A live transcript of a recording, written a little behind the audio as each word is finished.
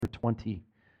20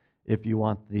 if you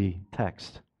want the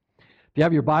text. If you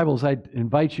have your Bibles, I'd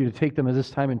invite you to take them at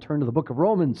this time and turn to the book of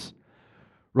Romans.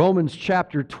 Romans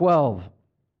chapter 12.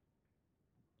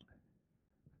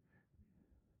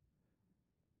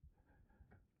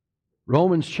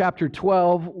 Romans chapter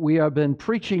 12, we have been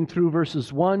preaching through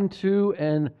verses 1, 2,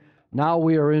 and now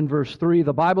we are in verse 3.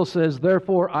 The Bible says,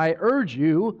 "Therefore I urge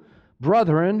you,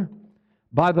 brethren,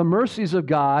 by the mercies of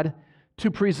God, to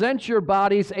present your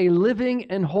bodies a living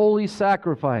and holy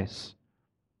sacrifice,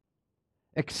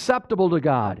 acceptable to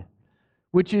God,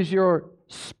 which is your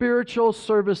spiritual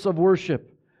service of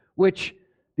worship." Which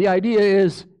the idea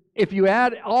is, if you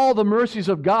add all the mercies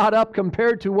of God up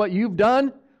compared to what you've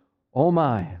done, oh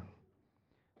my,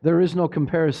 there is no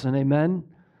comparison, amen?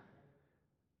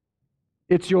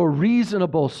 It's your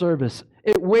reasonable service.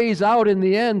 It weighs out in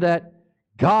the end that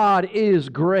God is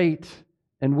great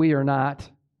and we are not.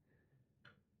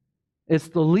 It's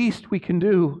the least we can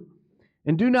do.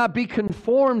 And do not be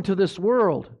conformed to this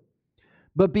world,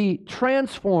 but be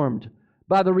transformed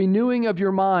by the renewing of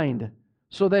your mind,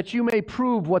 so that you may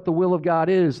prove what the will of God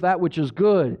is, that which is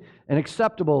good and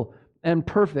acceptable and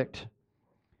perfect.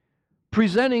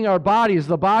 Presenting our bodies,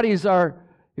 the bodies are,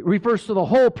 it refers to the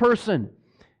whole person.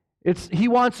 He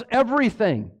wants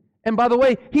everything. And by the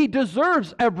way, He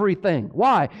deserves everything.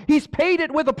 Why? He's paid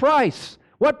it with a price.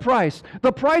 What price?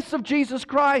 The price of Jesus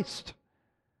Christ.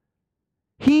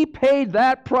 He paid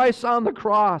that price on the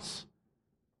cross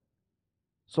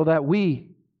so that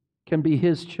we can be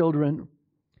His children.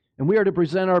 And we are to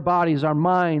present our bodies, our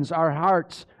minds, our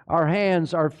hearts, our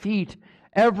hands, our feet,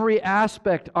 every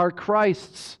aspect are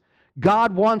Christ's.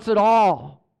 God wants it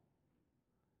all.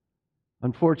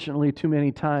 Unfortunately, too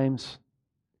many times,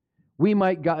 we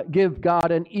might give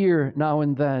God an ear now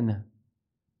and then,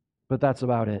 but that's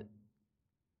about it.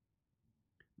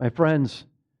 My friends,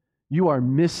 you are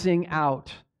missing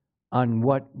out on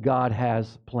what God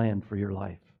has planned for your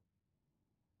life.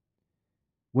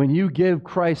 When you give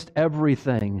Christ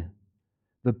everything,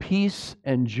 the peace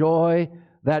and joy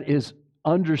that is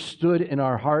understood in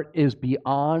our heart is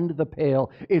beyond the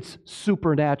pale. It's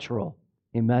supernatural.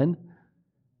 Amen?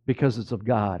 Because it's of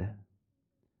God.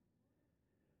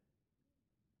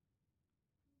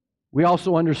 We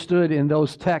also understood in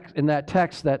that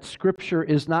text that Scripture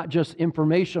is not just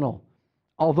informational,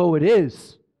 although it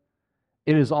is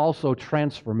also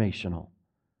transformational.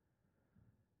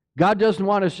 God doesn't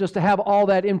want us just to have all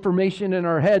that information in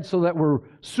our head so that we're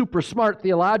super smart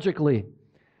theologically.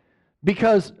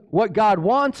 Because what God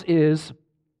wants is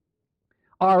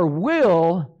our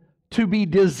will to be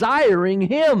desiring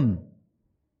Him.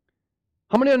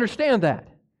 How many understand that?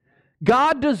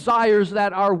 God desires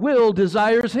that our will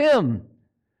desires Him.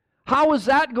 How is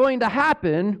that going to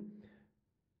happen?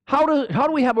 How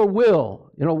do we have a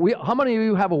will? How many of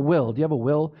you have a will? Do you have a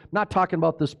will? I'm not talking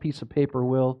about this piece of paper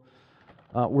will.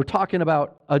 We're talking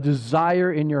about a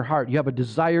desire in your heart. You have a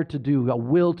desire to do, a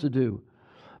will to do.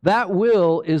 That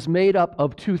will is made up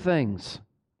of two things.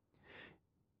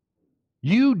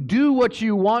 You do what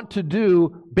you want to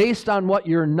do based on what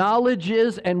your knowledge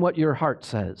is and what your heart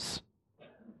says.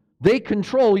 They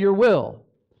control your will.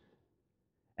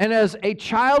 And as a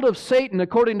child of Satan,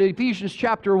 according to Ephesians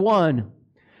chapter 1,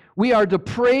 we are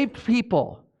depraved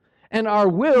people, and our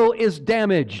will is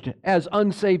damaged as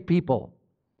unsaved people.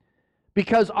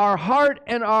 Because our heart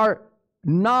and our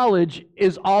knowledge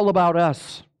is all about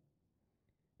us.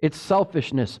 It's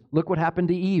selfishness. Look what happened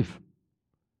to Eve.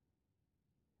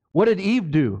 What did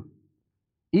Eve do?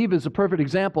 Eve is a perfect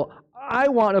example. I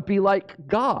want to be like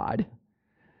God.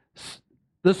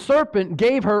 The serpent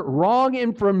gave her wrong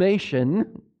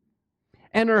information,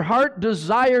 and her heart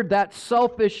desired that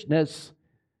selfishness,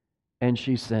 and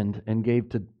she sinned and gave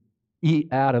to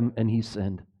Adam, and he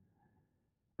sinned.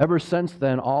 Ever since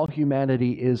then, all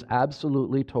humanity is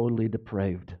absolutely, totally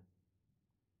depraved.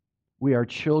 We are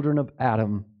children of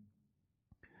Adam.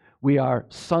 We are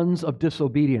sons of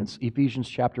disobedience, Ephesians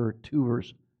chapter 2,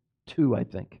 verse 2, I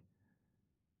think.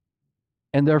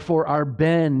 And therefore our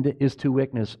bend is to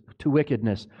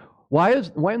wickedness. Why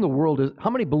in the world how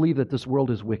many believe that this world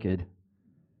is wicked?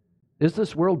 Is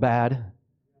this world bad?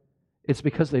 It's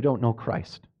because they don't know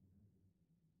Christ.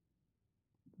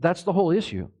 That's the whole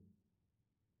issue.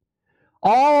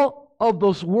 All of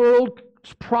those world's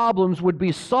problems would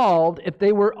be solved if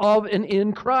they were of and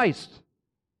in Christ.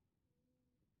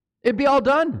 It'd be all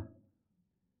done.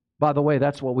 By the way,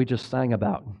 that's what we just sang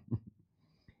about.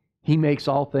 He makes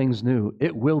all things new.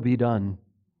 It will be done.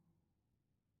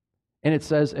 And it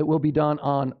says it will be done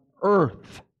on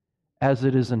earth as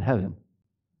it is in heaven.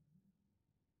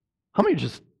 How many are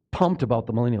just pumped about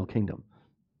the millennial kingdom?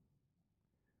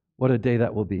 What a day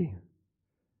that will be.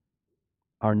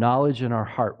 our knowledge and our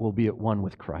heart will be at one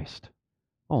with Christ.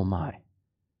 Oh my.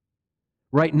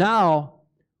 Right now,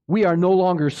 we are no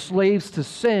longer slaves to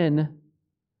sin.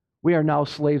 We are now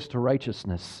slaves to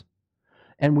righteousness.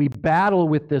 And we battle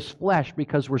with this flesh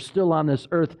because we're still on this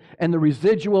earth, and the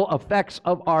residual effects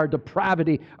of our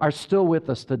depravity are still with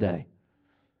us today.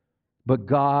 But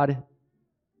God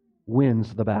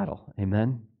wins the battle.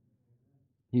 Amen?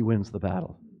 He wins the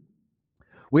battle.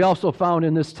 We also found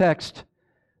in this text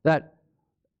that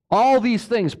all these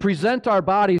things present our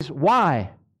bodies.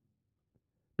 Why?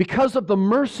 Because of the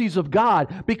mercies of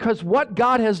God, because what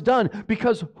God has done,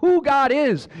 because who God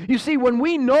is. You see, when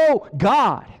we know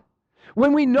God,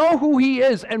 when we know who He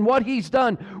is and what He's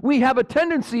done, we have a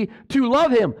tendency to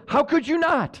love Him. How could you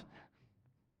not?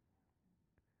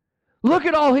 Look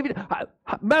at all He...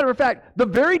 Matter of fact, the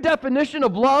very definition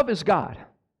of love is God.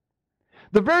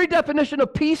 The very definition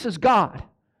of peace is God.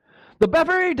 The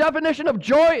very definition of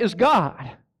joy is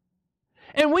God.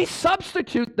 And we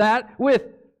substitute that with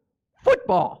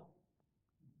football,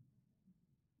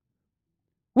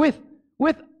 with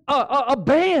a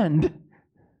band,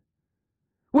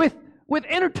 with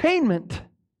entertainment.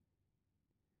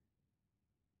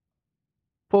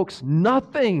 Folks,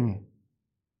 nothing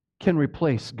can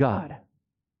replace God.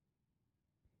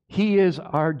 He is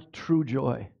our true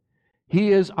joy.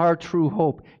 He is our true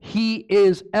hope. He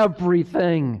is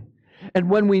everything. And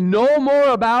when we know more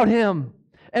about Him,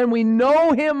 and we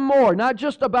know Him more, not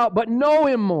just about, but know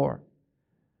Him more,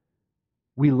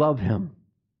 we love Him.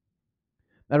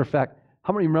 Matter of fact,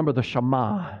 how many remember the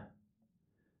Shema?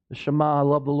 The Shema,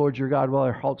 love the Lord your God with all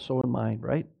your heart, soul, and mind,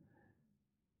 right?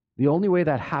 The only way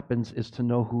that happens is to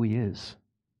know who He is.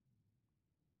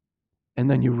 And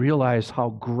then you realize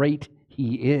how great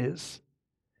He is.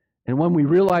 And when we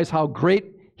realize how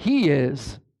great He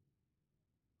is,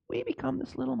 we become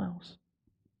this little mouse.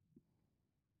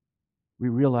 We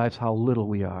realize how little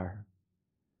we are.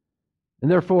 And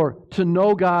therefore, to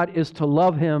know God is to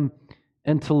love Him,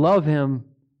 and to love Him,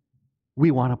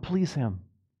 we want to please Him.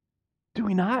 Do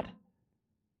we not?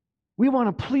 We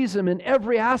want to please Him in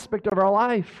every aspect of our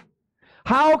life.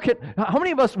 How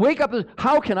many of us wake up and say,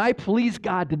 how can I please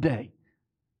God today?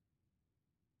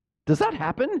 Does that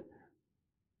happen?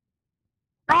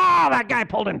 Oh, that guy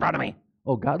pulled in front of me.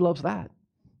 Oh, God loves that.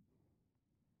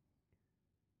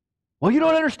 Well, you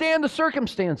don't understand the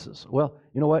circumstances. Well,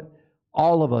 you know what?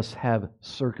 All of us have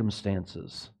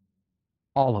circumstances.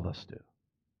 All of us do.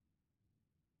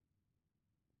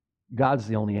 God's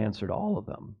the only answer to all of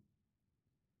them.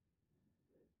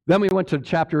 Then we went to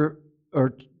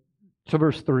to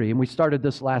verse 3, and we started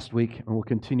this last week, and we'll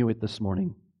continue it this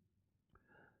morning.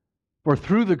 For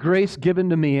through the grace given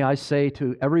to me, I say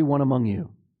to every one among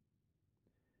you,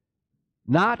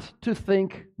 not to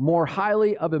think more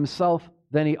highly of himself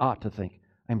than he ought to think.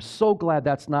 I'm so glad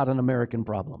that's not an American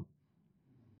problem.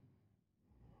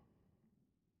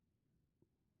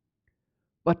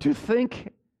 But to think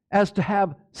as to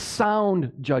have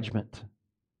sound judgment,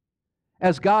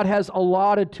 as God has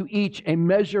allotted to each a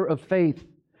measure of faith.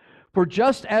 For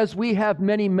just as we have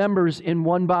many members in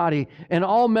one body, and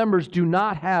all members do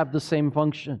not have the same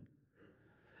function.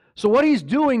 So what he's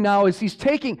doing now is he's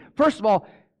taking, first of all,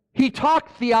 he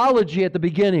talked theology at the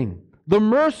beginning. The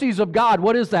mercies of God,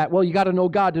 what is that? Well, you got to know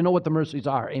God to know what the mercies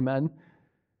are. Amen.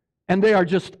 And they are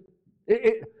just,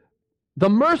 the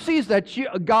mercies that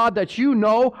God that you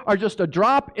know are just a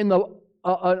drop in an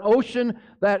ocean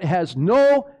that has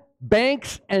no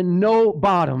banks and no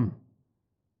bottom.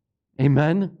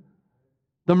 Amen.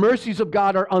 The mercies of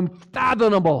God are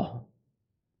unfathomable.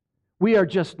 We are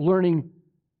just learning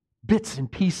bits and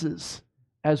pieces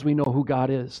as we know who God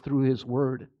is through His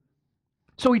Word.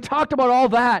 So he talked about all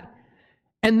that,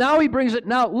 and now he brings it.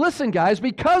 Now, listen, guys,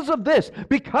 because of this,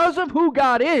 because of who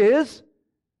God is,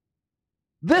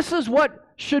 this is what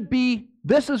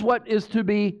is to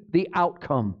be the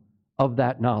outcome of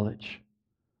that knowledge.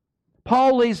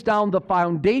 Paul lays down the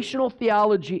foundational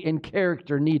theology and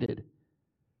character needed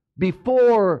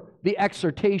before the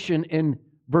exhortation in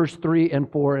verse 3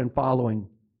 and 4 and following,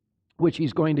 which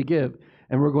he's going to give,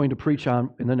 and we're going to preach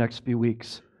on in the next few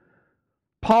weeks.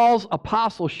 Paul's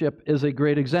apostleship is a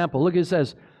great example. Look, it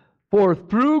says, for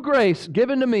through grace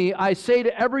given to me, I say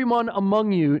to everyone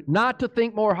among you, not to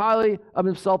think more highly of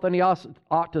himself than he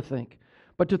ought to think,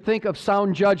 but to think of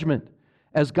sound judgment,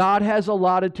 as God has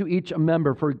allotted to each a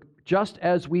member. For just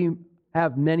as we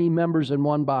have many members in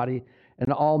one body,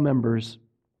 and all members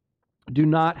do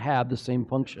not have the same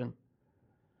function.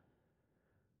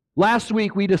 Last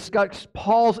week we discussed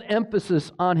Paul's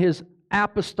emphasis on his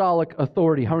apostolic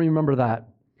authority. How many remember that?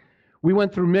 We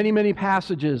went through many, many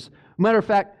passages. Matter of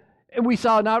fact, we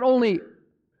saw not only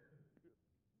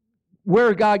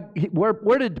where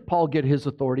did Paul get his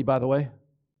authority, by the way?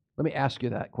 Let me ask you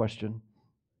that question.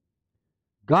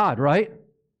 God, right?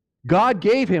 God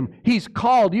gave him. He's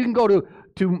called. You can go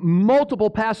to multiple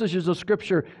passages of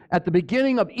Scripture at the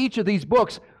beginning of each of these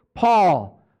books.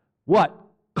 Paul, what?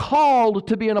 Called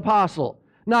to be an apostle.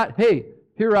 Not, hey,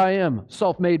 here I am,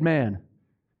 self-made man.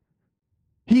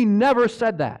 He never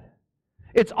said that.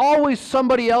 It's always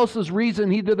somebody else's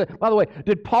reason he did that. By the way,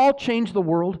 did Paul change the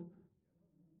world?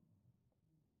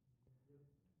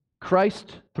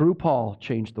 Christ, through Paul,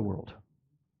 changed the world.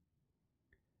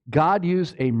 God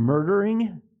used a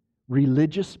murdering,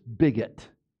 religious bigot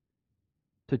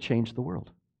to change the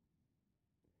world.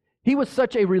 He was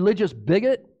such a religious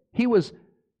bigot, he was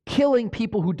killing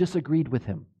people who disagreed with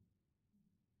him.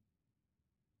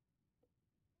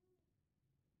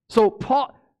 So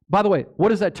Paul, by the way, what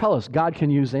does that tell us? God can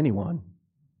use anyone.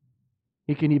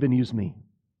 He can even use me.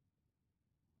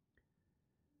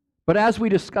 But as we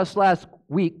discussed last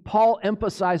week, Paul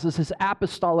emphasizes his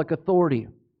apostolic authority,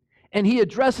 and he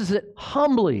addresses it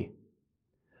humbly.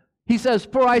 He says,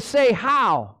 for I say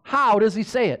how? How does he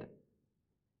say it?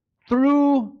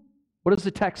 Through, what does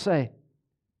the text say?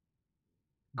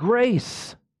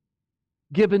 Grace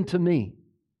given to me.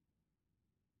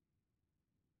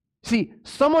 See,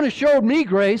 someone has showed me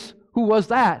grace. Who was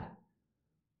that?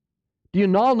 Do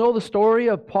you all know the story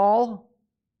of Paul?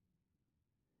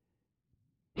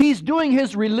 He's doing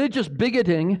his religious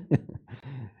bigoting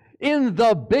in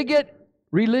the bigot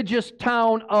religious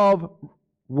town of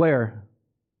where?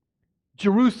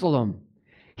 Jerusalem.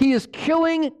 He is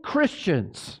killing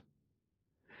Christians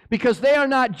because they are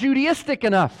not Judaistic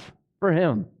enough for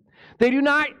him. They do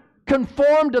not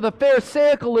conform to the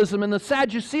Pharisaicalism and the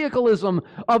Sadduceicalism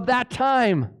of that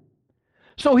time.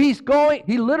 So he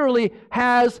literally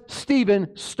has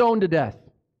Stephen stoned to death.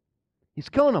 He's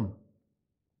killing him.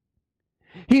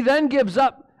 He then gives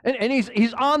up, and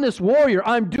he's on this warrior.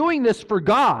 I'm doing this for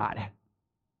God,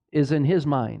 is in his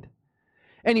mind.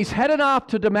 And he's headed off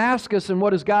to Damascus, and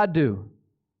what does God do?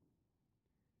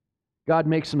 God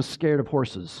makes him scared of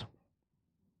horses.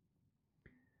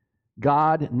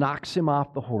 God knocks him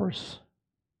off the horse.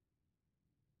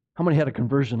 How many had a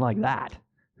conversion like that?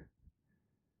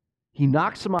 He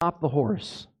knocks him off the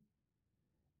horse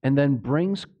and then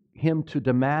brings him to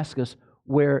Damascus,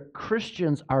 where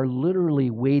Christians are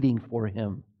literally waiting for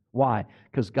him. Why?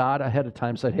 Because God ahead of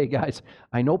time said, hey guys,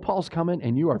 I know Paul's coming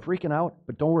and you are freaking out,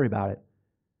 but don't worry about it.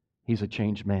 He's a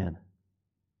changed man.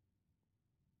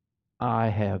 I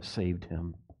have saved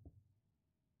him.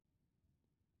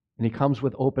 And he comes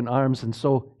with open arms, and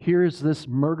so here's this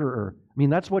murderer. I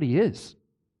mean, that's what he is.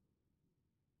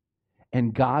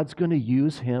 And God's going to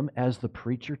use him as the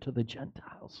preacher to the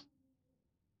Gentiles.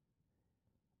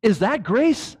 Is that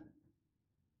grace?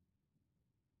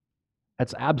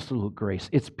 That's absolute grace.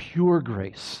 It's pure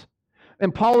grace.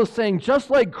 And Paul is saying,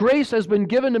 just like grace has been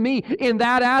given to me in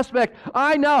that aspect,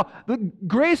 I know the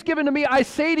grace given to me, I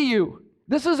say to you,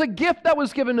 this is a gift that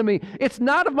was given to me. It's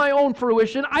not of my own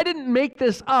fruition. I didn't make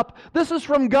this up. This is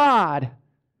from God.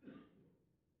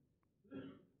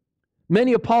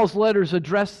 Many of Paul's letters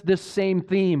address this same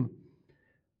theme.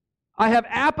 I have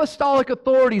apostolic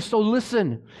authority, so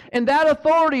listen. And that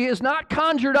authority is not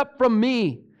conjured up from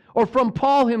me or from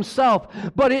Paul himself,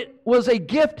 but it was a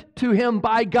gift to him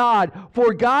by God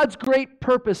for God's great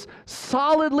purpose,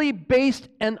 solidly based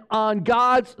and on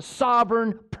God's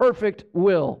sovereign, perfect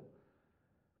will.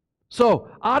 So,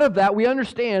 out of that, we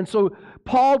understand, so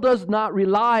Paul does not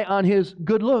rely on his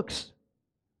good looks.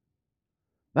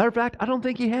 Matter of fact, I don't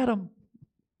think he had them.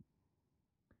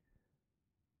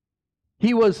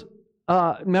 He was,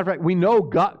 matter of fact, we know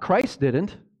Christ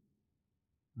didn't.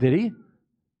 Did he?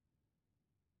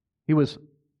 He was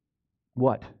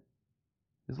what?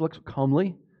 His looks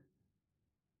comely.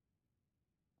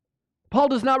 Paul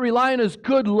does not rely on his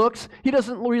good looks. He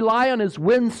doesn't rely on his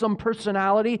winsome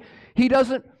personality. He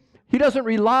doesn't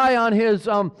rely on his,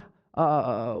 what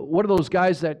are those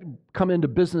guys that come into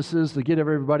businesses to get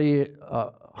everybody,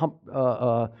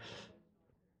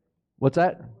 what's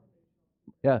that?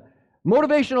 Yeah.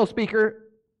 Motivational speaker.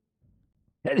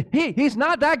 He's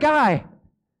not that guy.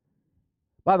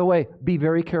 By the way, be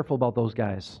very careful about those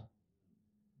guys.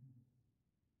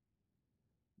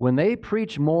 When they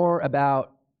preach more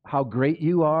about how great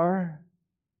you are,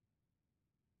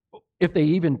 if they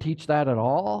even teach that at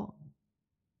all,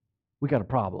 we got a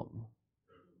problem.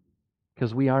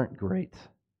 Because we aren't great.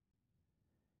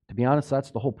 To be honest, that's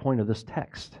the whole point of this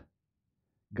text.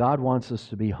 God wants us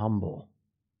to be humble.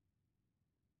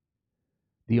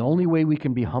 The only way we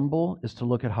can be humble is to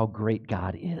look at how great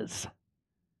God is.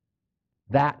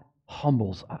 That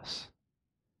humbles us.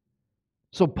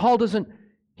 So Paul doesn't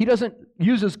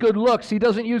use his good looks. He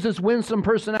doesn't use his winsome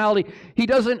personality. He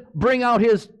doesn't bring out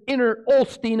his inner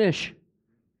Olsteinish.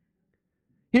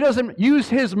 He doesn't use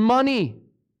his money,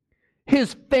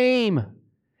 his fame.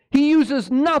 He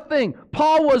uses nothing.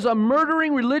 Paul was a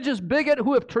murdering religious bigot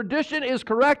who, if tradition is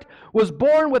correct, was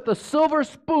born with a silver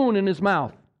spoon in his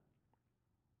mouth.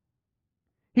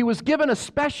 He was given a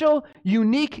special,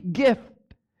 unique gift,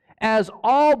 as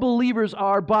all believers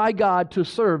are by God, to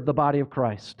serve the body of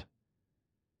Christ.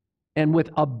 And with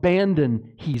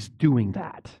abandon, he's doing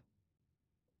that.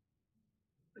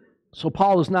 So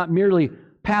Paul is not merely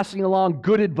passing along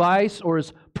good advice or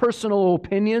his personal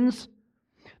opinions.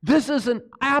 This is an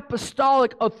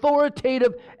apostolic,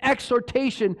 authoritative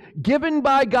exhortation given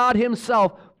by God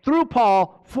Himself through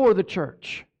Paul for the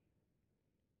church.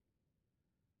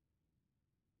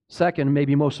 Second,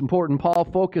 maybe most important, Paul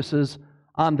focuses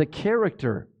on the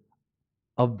character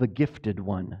of the gifted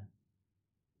one.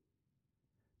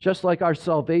 Just like our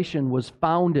salvation was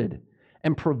founded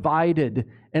and provided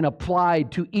and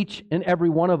applied to each and every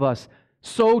one of us,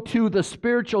 so too the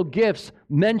spiritual gifts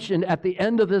mentioned at the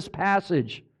end of this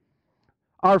passage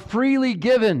are freely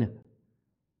given.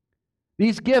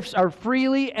 These gifts are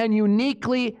freely and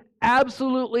uniquely,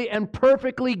 absolutely and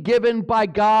perfectly given by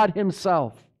God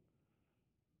Himself.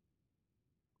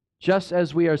 Just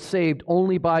as we are saved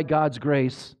only by God's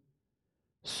grace,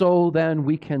 so then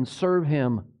we can serve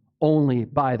Him only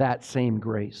by that same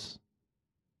grace.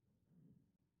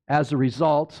 As a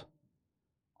result,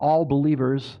 all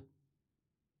believers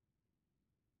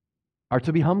are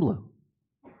to be humble.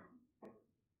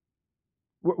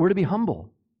 We're to be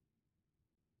humble.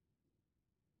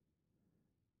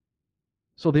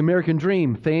 So the American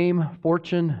dream, fame,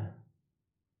 fortune,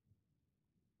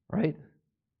 right?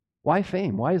 Why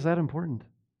fame? Why is that important?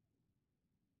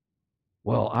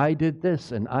 Well, I did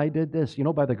this and I did this. You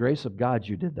know, by the grace of God,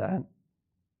 you did that.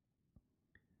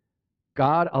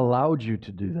 God allowed you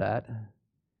to do that.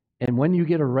 And when you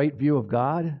get a right view of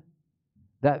God,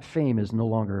 that fame is no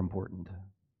longer important.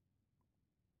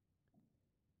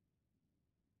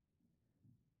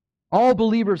 All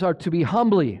believers are to be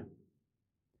humbly,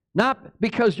 not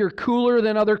because you're cooler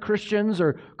than other Christians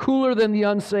or cooler than the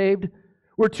unsaved.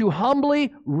 We're to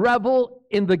humbly revel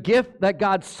in the gift that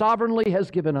God sovereignly has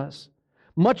given us,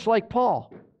 much like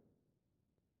Paul.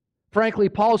 Frankly,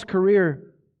 Paul's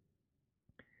career,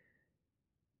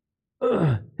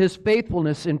 his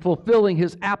faithfulness in fulfilling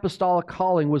his apostolic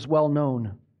calling was well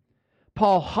known.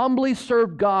 Paul humbly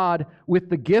served God with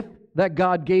the gift that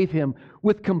God gave him,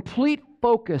 with complete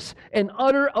focus and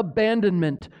utter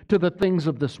abandonment to the things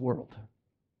of this world.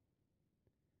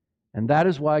 And that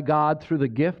is why God, through the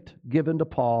gift given to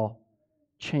Paul,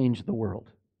 changed the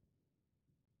world.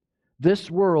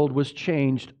 This world was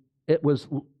changed. It was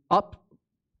up,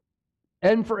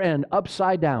 end for end,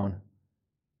 upside down.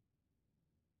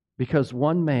 Because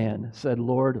one man said,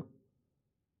 Lord,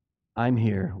 I'm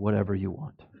here, whatever you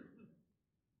want.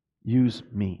 Use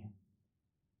me.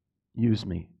 Use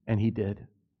me. And He did.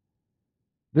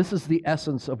 This is the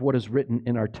essence of what is written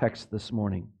in our text this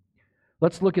morning.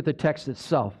 Let's look at the text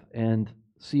itself and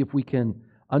see if we can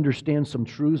understand some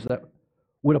truths that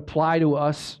would apply to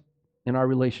us in our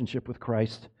relationship with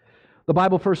Christ. The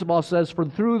Bible, first of all, says, for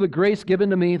through the grace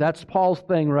given to me, that's Paul's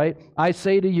thing, right? I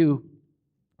say to you,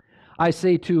 I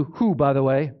say to who, by the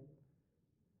way?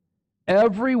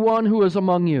 Everyone who is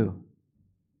among you.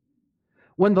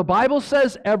 When the Bible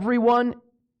says everyone,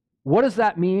 what does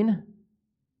that mean?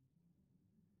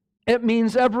 It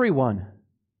means everyone.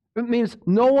 It means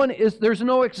there's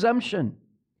no exemption.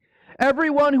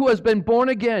 Everyone who has been born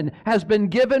again has been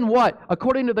given what?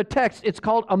 According to the text, it's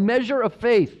called a measure of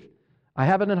faith. I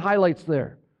have it in highlights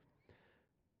there.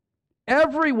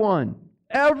 Everyone,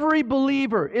 every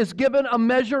believer is given a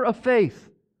measure of faith.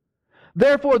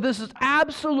 Therefore, this is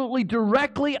absolutely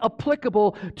directly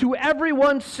applicable to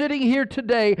everyone sitting here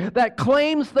today that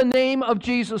claims the name of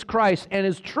Jesus Christ and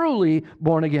is truly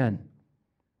born again.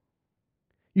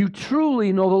 You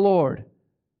truly know the Lord.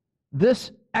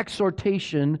 This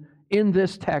exhortation in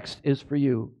this text is for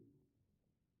you.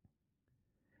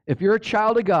 If you're a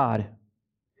child of God,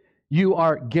 you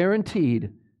are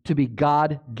guaranteed to be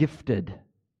God-gifted.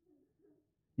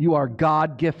 You are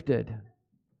God-gifted.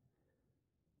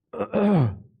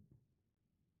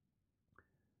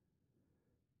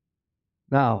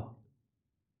 Now,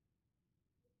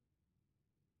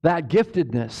 that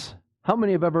giftedness, how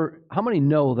many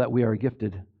know that we are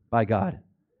gifted by God?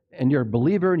 And you're a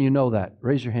believer and you know that.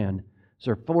 Raise your hand. Is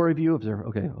there 4 of you?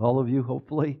 Okay, all of you,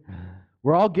 hopefully.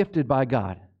 We're all gifted by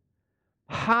God.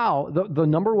 How? The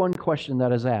number one question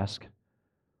that is asked,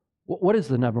 What is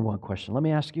the number one question? Let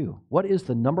me ask you. What is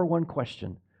the number one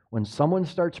question when someone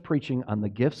starts preaching on the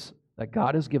gifts that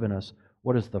God has given us?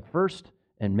 What is the first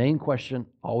and main question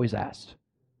always asked?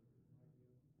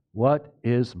 What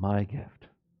is my gift?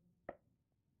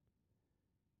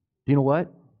 Do you know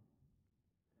what?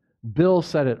 Bill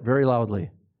said it very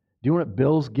loudly. Do you know what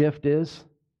Bill's gift is?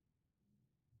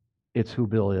 It's who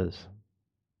Bill is.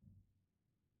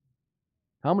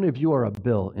 How many of you are a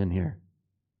Bill in here?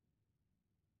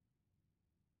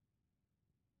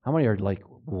 How many are like,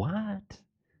 what?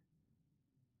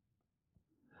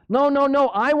 No.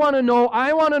 I want to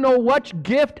know what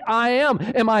gift I am.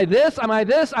 Am I this? Am I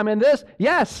this? I'm in this?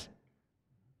 Yes.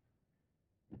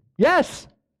 Yes.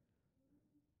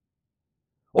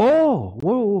 Oh,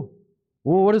 whoa.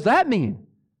 What does that mean?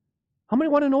 How many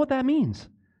want to know what that means?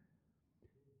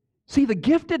 See, the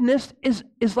giftedness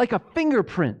is like a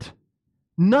fingerprint.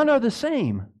 None are the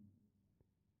same.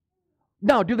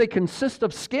 Now, do they consist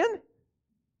of skin?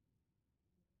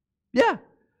 Yeah.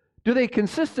 Do they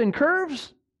consist in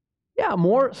curves? Yeah,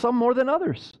 some more than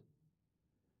others.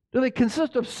 Do they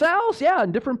consist of cells? Yeah,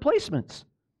 in different placements.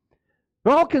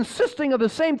 They're all consisting of the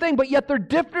same thing, but yet they're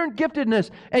different giftedness.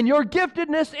 And your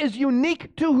giftedness is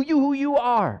unique to who you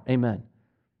are. Amen.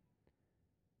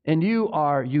 And you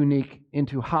are unique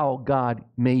into how God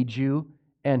made you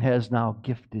and has now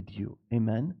gifted you.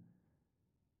 Amen.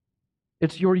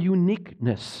 It's your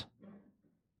uniqueness.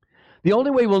 The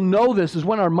only way we'll know this is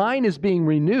when our mind is being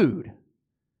renewed.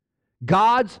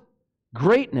 God's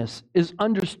greatness is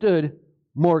understood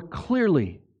more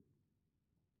clearly,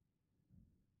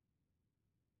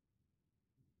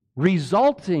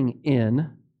 resulting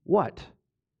in what?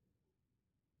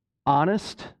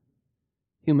 Honest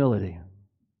humility.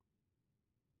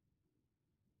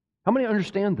 How many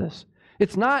understand this?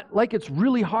 It's not like it's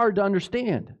really hard to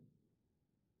understand.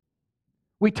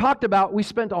 We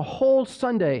spent a whole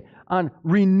Sunday on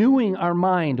renewing our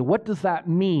mind. What does that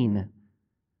mean?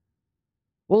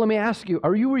 Well, let me ask you,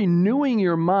 are you renewing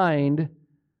your mind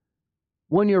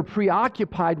when you're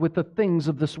preoccupied with the things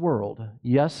of this world?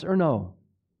 Yes or no?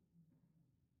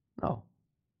 No.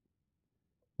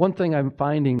 One thing I'm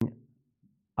finding,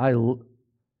 of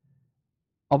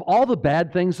all the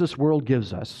bad things this world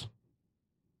gives us,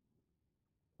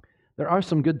 there are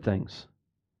some good things.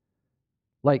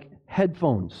 Like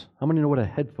headphones. How many know what a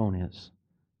headphone is?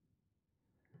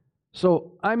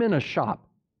 So I'm in a shop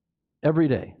every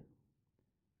day,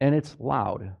 and it's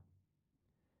loud.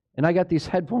 And I got these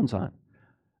headphones on.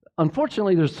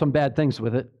 Unfortunately, there's some bad things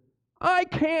with it. I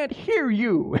can't hear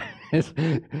you.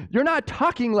 You're not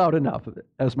talking loud enough,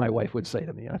 as my wife would say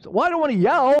to me. I said, well, I don't want to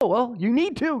yell. Well, you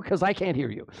need to, because I can't hear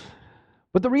you.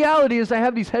 But the reality is I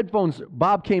have these headphones.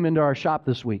 Bob came into our shop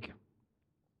this week.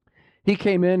 He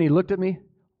came in, he looked at me.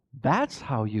 That's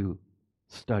how you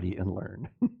study and learn.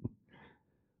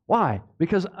 Why?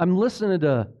 Because I'm listening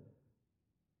to,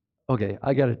 okay,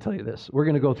 I got to tell you this. We're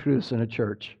going to go through this in a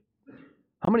church.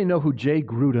 How many know who Jay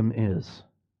Grudem is?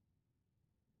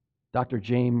 Dr.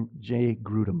 James J.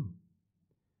 Grudem.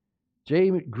 Jay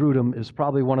Grudem is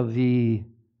probably one of the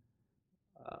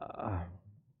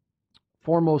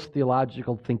foremost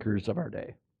theological thinkers of our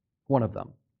day. One of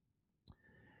them.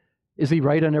 Is he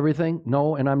right on everything?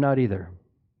 No, and I'm not either.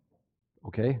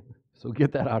 Okay? So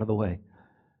get that out of the way.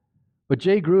 But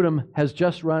Jay Grudem has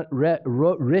just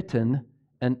written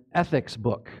an ethics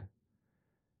book.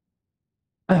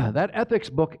 That ethics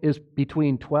book is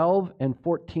between 12 and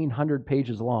 1,400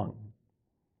 pages long.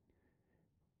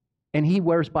 And he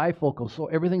wears bifocals, so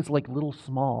everything's like little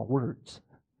small words.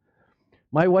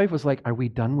 My wife was like, are we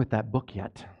done with that book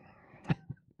yet?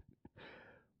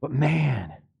 But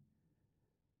man,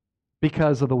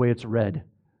 because of the way it's read.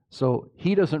 So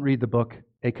he doesn't read the book,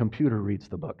 a computer reads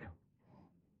the book.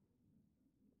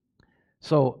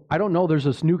 So I don't know, there's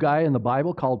this new guy in the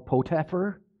Bible called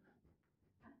Potiphar.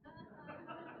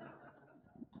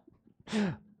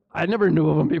 I never knew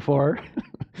of him before.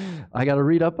 I got to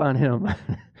read up on him.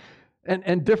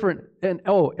 and turn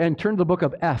to the book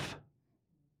of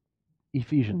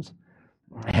Ephesians.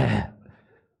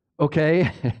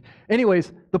 Okay.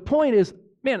 Anyways, the point is,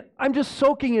 man, I'm just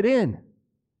soaking it in.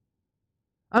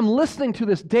 I'm listening to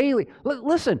this daily.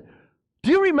 Listen,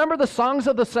 do you remember the songs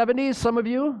of the 70s, some of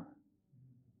you?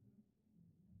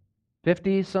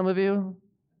 50s, some of you?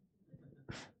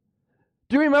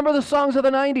 Do you remember the songs of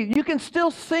the 90s? You can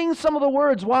still sing some of the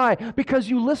words. Why? Because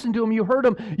you listened to them, you heard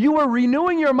them. You were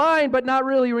renewing your mind, but not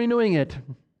really renewing it.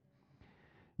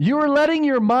 You were letting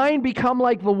your mind become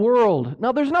like the world.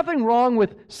 Now, there's nothing wrong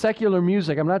with secular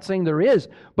music. I'm not saying there is,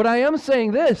 but I am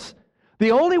saying this.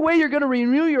 The only way you're going to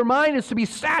renew your mind is to be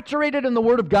saturated in the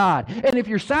Word of God. And if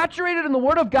you're saturated in the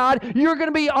Word of God, you're going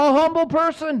to be a humble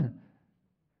person.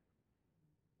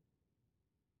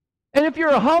 And if you're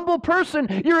a humble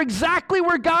person, you're exactly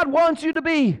where God wants you to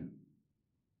be.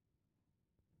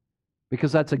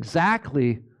 Because that's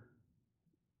exactly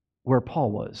where Paul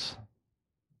was.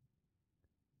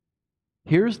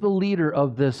 Here's the leader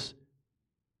of this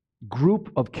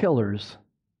group of killers,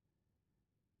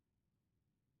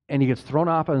 and he gets thrown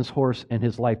off on his horse, and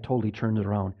his life totally turns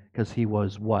around because he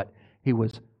was what? He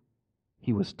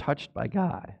was touched by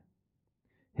God.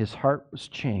 His heart was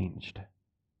changed,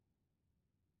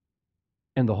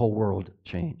 and the whole world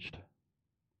changed.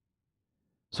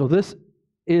 So this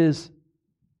is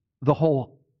the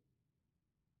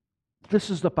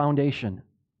foundation.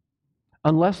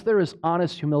 Unless there is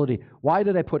honest humility. Why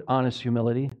did I put honest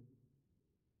humility?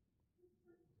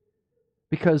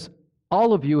 Because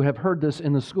all of you have heard this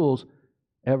in the schools.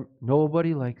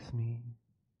 Nobody likes me.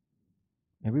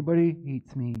 Everybody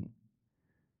hates me.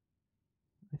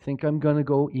 I think I'm going to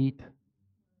go eat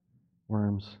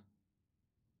worms.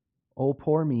 Oh,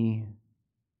 poor me.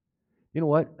 You know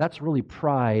what? That's really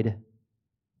pride.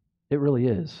 It really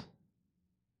is.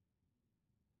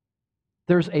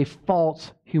 There's a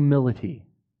false humility.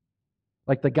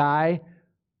 Like the guy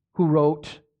who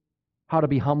wrote How to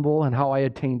Be Humble and How I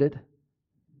Attained It.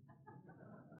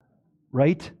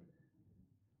 Right?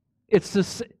 It's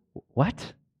this,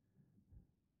 what?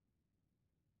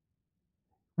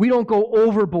 We don't go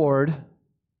overboard.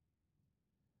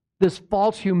 This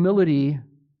false humility,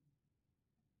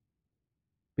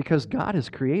 because God has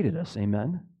created us,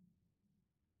 amen?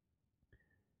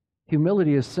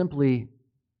 Humility is simply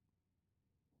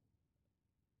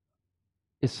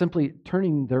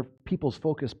turning their people's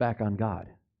focus back on God,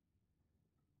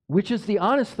 which is the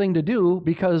honest thing to do,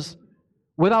 because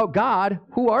without God,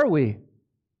 who are we?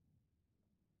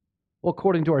 Well,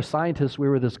 according to our scientists, we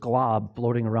were this glob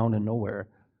floating around in nowhere.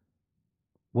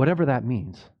 Whatever that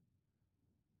means.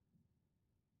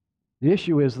 The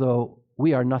issue is, though,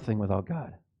 we are nothing without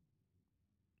God.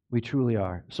 We truly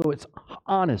are. So it's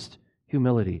honest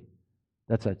humility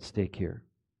that's at stake here.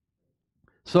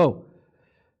 So,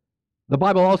 the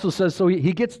Bible also says, so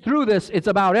he gets through this, it's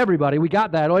about everybody. We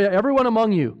got that. Oh, yeah, everyone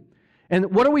among you.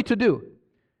 And what are we to do?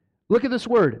 Look at this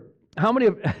word. How many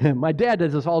of, my dad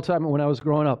did this all the time when I was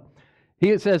growing up.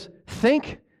 He says,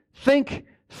 think, think,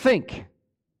 think.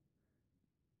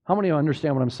 How many of you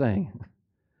understand what I'm saying?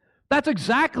 That's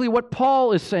exactly what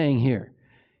Paul is saying here.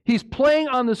 He's playing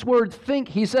on this word think.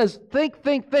 He says, think,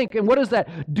 think, think. And what is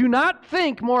that? Do not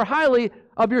think more highly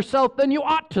of yourself than you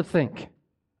ought to think.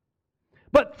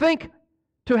 But think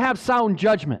to have sound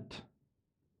judgment.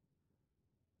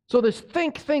 So this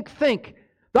think, think, think.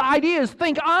 The idea is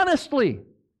think honestly.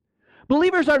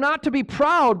 Believers are not to be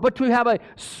proud, but to have a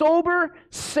sober,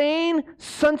 sane,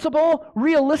 sensible,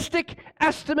 realistic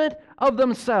estimate of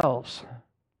themselves.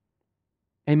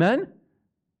 Amen?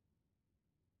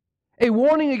 A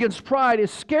warning against pride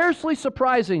is scarcely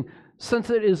surprising, since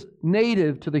it is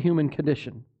native to the human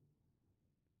condition.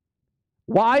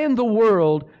 Why in the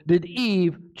world did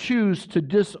Eve choose to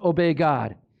disobey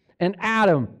God? And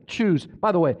Adam choose?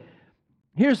 By the way,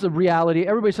 here's the reality.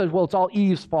 Everybody says, well, it's all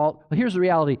Eve's fault. But here's the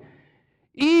reality.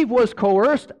 Eve was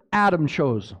coerced. Adam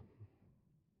chose.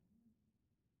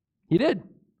 He did.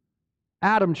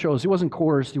 Adam chose. He wasn't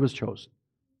coerced. He was chosen.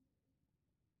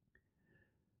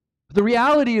 But the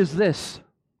reality is this.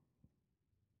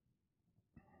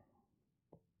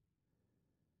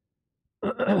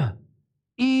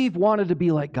 Eve wanted to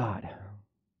be like God.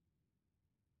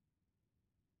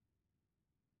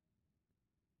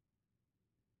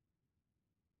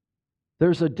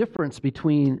 There's a difference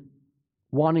between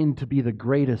wanting to be the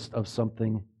greatest of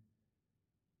something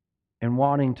and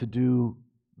wanting to do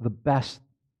the best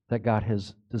that God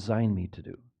has designed me to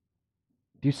do.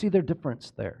 Do you see their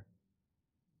difference there?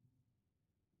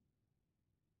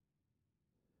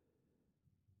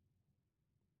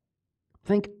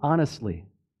 Think honestly.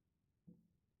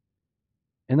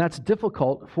 And that's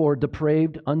difficult for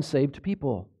depraved, unsaved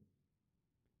people.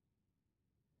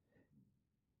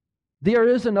 There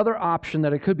is another option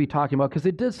that I could be talking about, because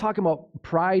it does talk about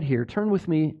pride here. Turn with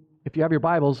me, if you have your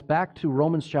Bibles, back to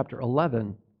Romans chapter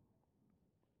 11.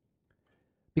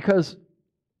 Because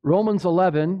Romans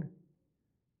 11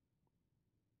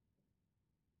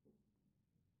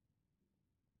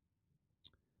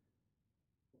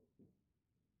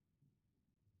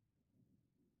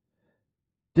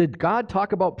 did God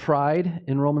talk about pride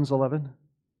in Romans 11?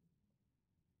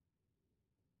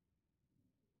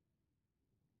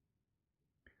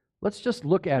 Let's just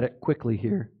look at it quickly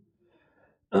here.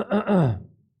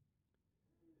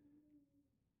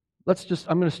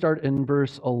 I'm going to start in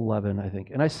verse 11, I think.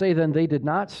 And I say then, they did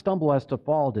not stumble as to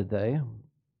fall, did they?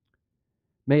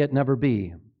 May it never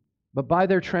be. But by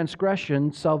their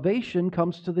transgression, salvation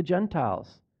comes to the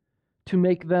Gentiles, to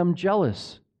make them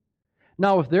jealous.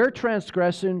 Now, if their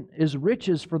transgression is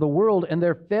riches for the world, and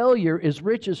their failure is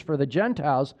riches for the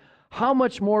Gentiles, how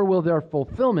much more will their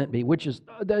fulfillment be?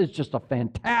 That is just a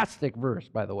fantastic verse,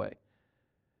 by the way.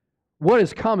 What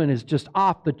is coming is just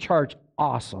off the charts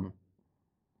awesome.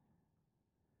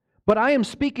 But I am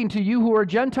speaking to you who are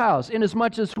Gentiles,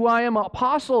 inasmuch as who I am an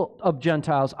apostle of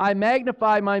Gentiles, I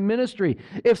magnify my ministry.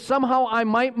 If somehow I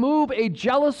might move to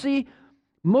jealousy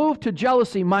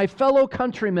my fellow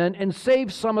countrymen and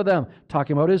save some of them.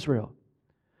 Talking about Israel.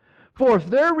 For if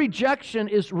their rejection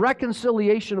is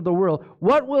reconciliation of the world,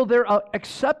 what will their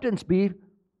acceptance be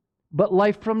but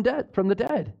life from the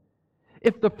dead?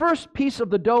 If the first piece of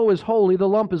the dough is holy, the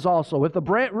lump is also. If the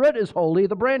root is holy,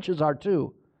 the branches are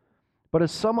too. But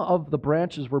as some of the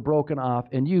branches were broken off,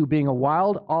 and you, being a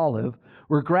wild olive,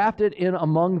 were grafted in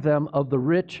among them of the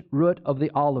rich root of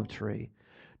the olive tree,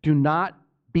 do not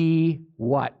be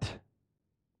what?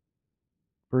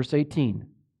 Verse 18.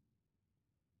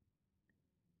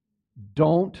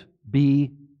 Don't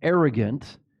be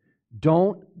arrogant.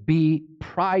 Don't be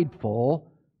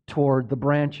prideful toward the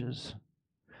branches.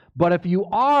 But if you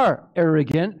are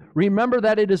arrogant, remember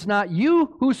that it is not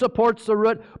you who supports the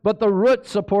root, but the root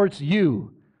supports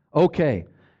you. Okay,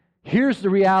 here's the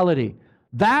reality.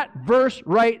 That verse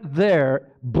right there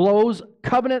blows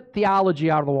covenant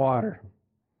theology out of the water.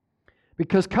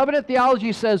 Because covenant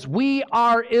theology says we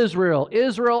are Israel.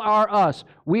 Israel are us.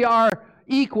 We are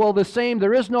equal, the same.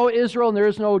 There is no Israel and there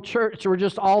is no church. We're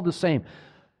just all the same.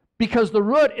 Because the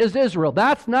root is Israel.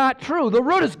 That's not true. The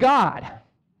root is God.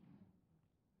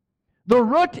 The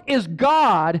root is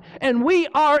God, and we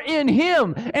are in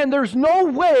Him. And there's no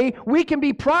way we can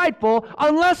be prideful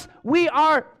unless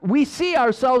we see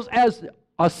ourselves as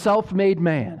a self-made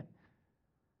man.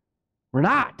 We're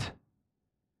not.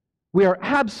 We are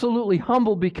absolutely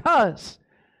humble because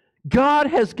God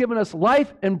has given us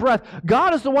life and breath.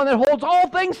 God is the one that holds all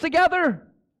things together.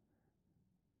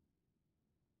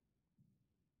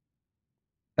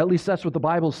 At least that's what the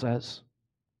Bible says.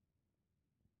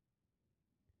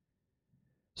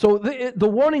 So the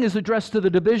warning is addressed to the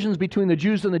divisions between the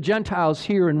Jews and the Gentiles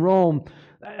here in Rome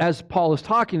as Paul is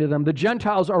talking to them. The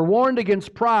Gentiles are warned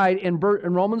against pride in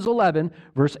Romans 11,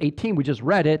 verse 18. We just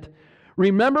read it.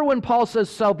 Remember when Paul says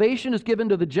salvation is given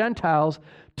to the Gentiles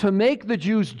to make the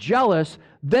Jews jealous,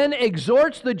 then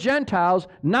exhorts the Gentiles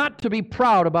not to be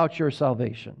proud about your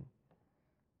salvation.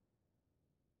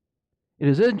 It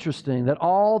is interesting that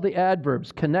all the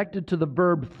adverbs connected to the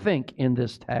verb think in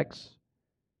this text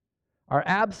are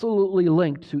absolutely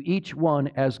linked to each one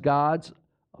as God's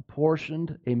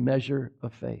apportioned a measure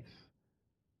of faith.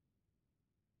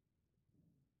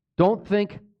 Don't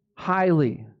think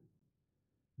highly.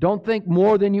 Don't think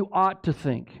more than you ought to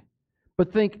think,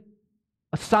 but think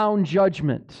a sound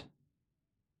judgment.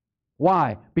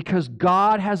 Why? Because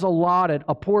God has allotted,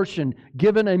 apportioned,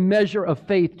 given a measure of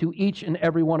faith to each and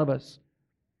every one of us.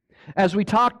 As we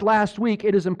talked last week,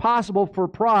 it is impossible for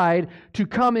pride to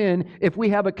come in if we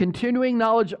have a continuing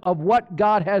knowledge of what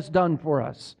God has done for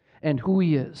us and who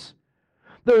He is.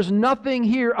 There's nothing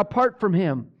here apart from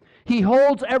Him. He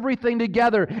holds everything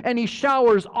together, and He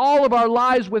showers all of our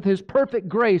lives with His perfect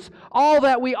grace. All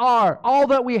that we are, all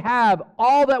that we have,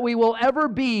 all that we will ever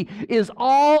be is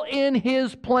all in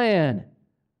His plan.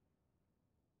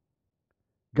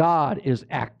 God is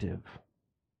active.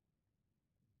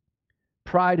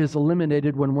 Pride is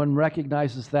eliminated when one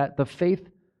recognizes that the faith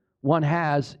one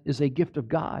has is a gift of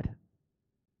God,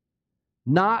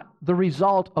 not the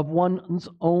result of one's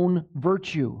own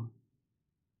virtue.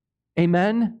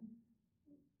 Amen?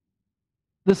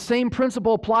 The same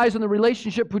principle applies in the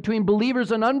relationship between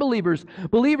believers and unbelievers.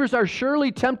 Believers are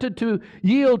surely tempted to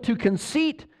yield to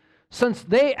conceit since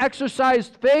they exercise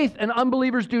faith and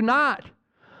unbelievers do not.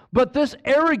 But this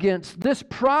arrogance, this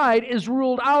pride is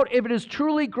ruled out if it is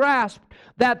truly grasped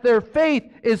that their faith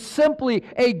is simply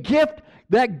a gift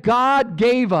that God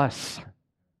gave us.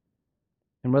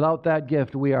 And without that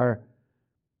gift, we are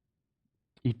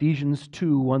Ephesians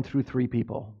 2, 1 through 3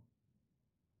 people,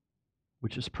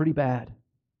 which is pretty bad.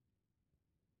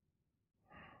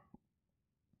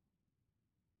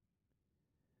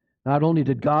 Not only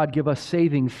did God give us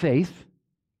saving faith,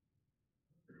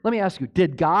 let me ask you,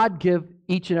 did God give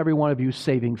each and every one of you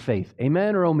saving faith?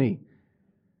 Amen or oh me?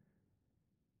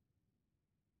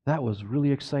 That was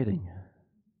really exciting.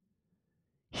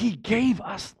 He gave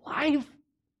us life.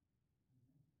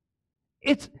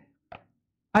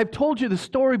 I've told you the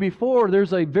story before.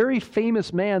 There's a very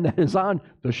famous man that is on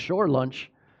the Shore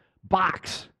Lunch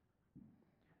box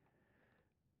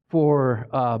for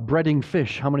breading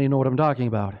fish. How many know what I'm talking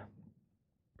about?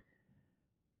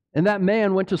 And that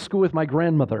man went to school with my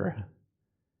grandmother.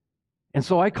 And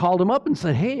so I called him up and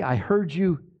said, hey, I heard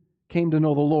you came to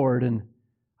know the Lord, and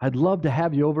I'd love to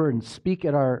have you over and speak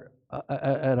at our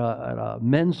at a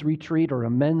men's retreat or a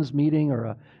men's meeting or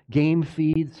a game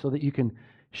feed so that you can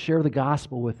share the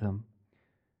gospel with them.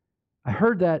 I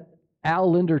heard that Al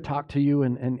Linder talked to you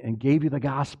and gave you the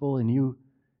gospel, and you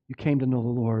came to know the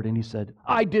Lord. And he said,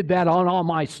 I did that on all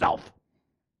myself.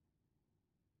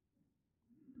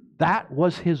 That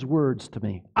was his words to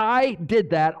me. I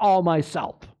did that all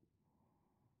myself.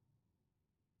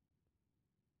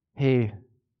 Hey,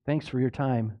 thanks for your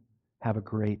time. Have a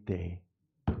great day.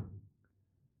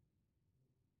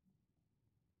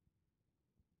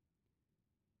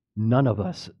 None of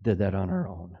us did that on our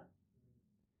own.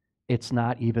 It's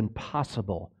not even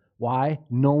possible. Why?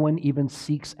 No one even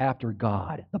seeks after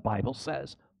God, the Bible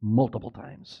says multiple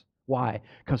times. Why?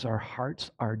 Because our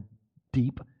hearts are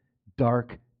deep,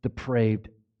 dark, depraved,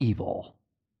 evil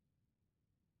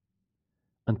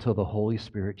until the Holy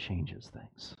Spirit changes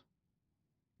things.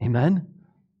 Amen?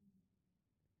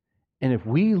 And if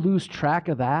we lose track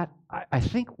of that, I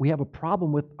think we have a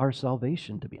problem with our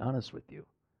salvation, to be honest with you.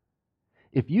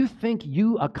 If you think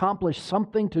you accomplished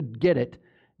something to get it,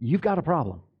 you've got a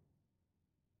problem.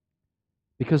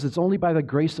 Because it's only by the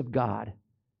grace of God,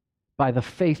 by the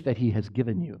faith that He has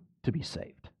given you to be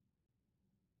saved.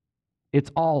 It's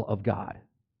all of God.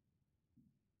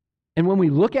 And when we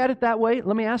look at it that way,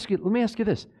 let me ask you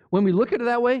this. When we look at it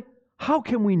that way, how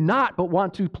can we not but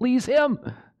want to please Him?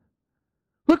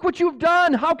 Look what you've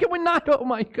done. How can we not? Oh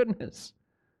my goodness.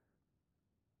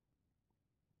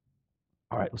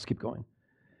 All right, let's keep going.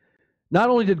 Not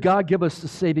only did God give us the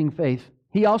saving faith,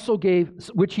 He also gave,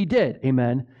 which He did,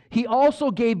 amen, He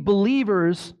also gave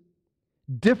believers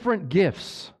different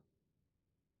gifts.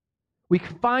 We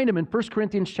can find them in 1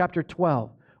 Corinthians chapter 12.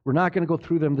 We're not going to go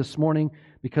through them this morning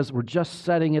because we're just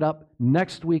setting it up.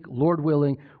 Next week, Lord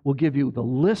willing, we'll give you the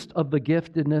list of the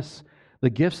giftedness, the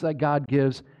gifts that God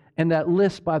gives. And that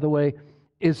list, by the way,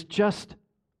 is just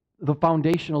the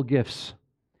foundational gifts.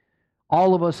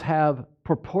 All of us have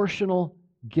proportional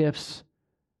gifts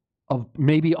of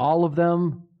maybe all of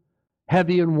them,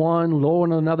 heavy in one, low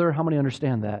in another. How many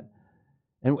understand that?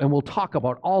 And we'll talk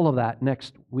about all of that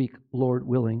next week, Lord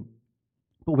willing.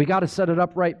 But we got to set it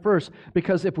up right first,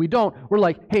 because if we don't, we're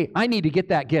like, hey, I need to get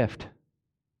that gift.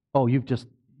 Oh, you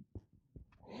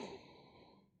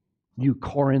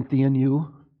Corinthian,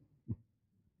 you.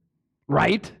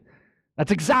 Right?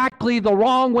 That's exactly the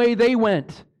wrong way they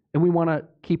went. And we want to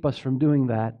keep us from doing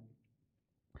that.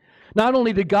 Not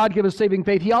only did God give us saving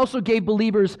faith, He also gave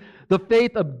believers the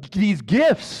faith of these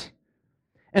gifts.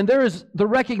 And there is the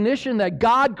recognition that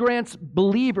God grants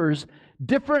believers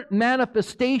different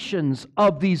manifestations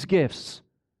of these gifts.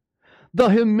 The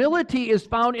humility is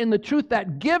found in the truth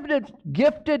that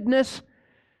giftedness,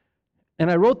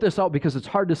 and I wrote this out because it's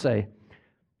hard to say.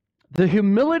 The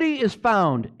humility is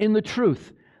found in the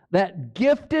truth that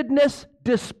giftedness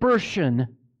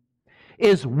dispersion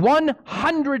is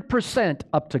 100%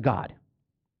 up to God.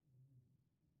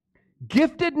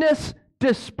 Giftedness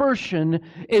dispersion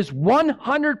is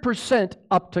 100%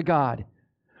 up to God.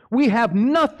 We have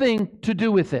nothing to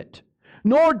do with it,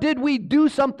 nor did we do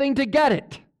something to get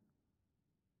it.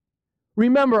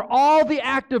 Remember, all the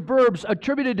active verbs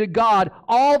attributed to God,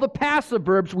 all the passive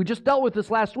verbs, we just dealt with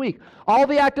this last week, all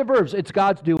the active verbs, it's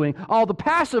God's doing. All the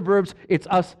passive verbs, it's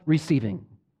us receiving.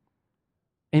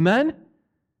 Amen?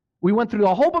 We went through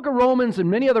the whole book of Romans and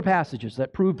many other passages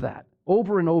that prove that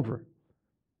over and over.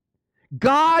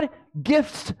 God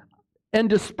gifts and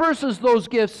disperses those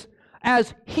gifts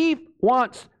as He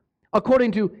wants,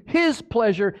 according to His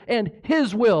pleasure and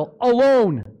His will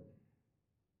alone.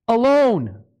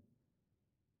 Alone.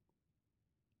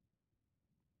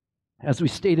 As we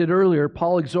stated earlier,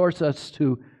 Paul exhorts us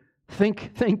to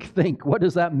think. What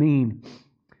does that mean?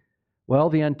 Well,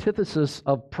 the antithesis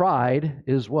of pride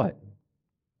is what?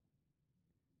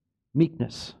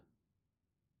 Meekness.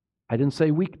 I didn't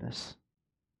say weakness.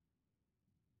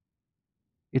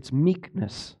 It's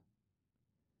meekness.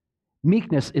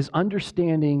 Meekness is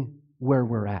understanding where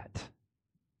we're at.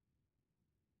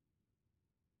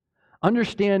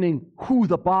 Understanding who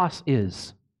the boss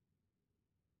is.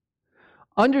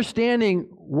 Understanding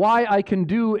why I can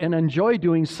do and enjoy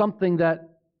doing something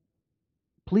that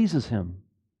pleases Him.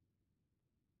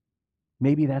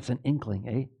 Maybe that's an inkling,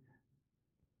 eh?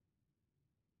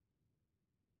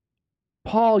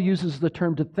 Paul uses the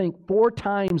term to think 4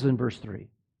 times in verse 3.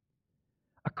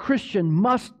 A Christian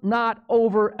must not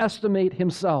overestimate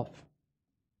himself.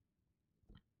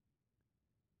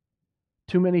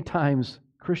 Too many times,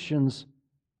 Christians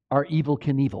are Evel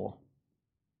Knievel.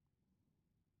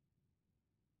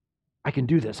 I can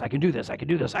do this, I can do this, I can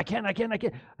do this, I can.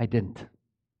 I didn't.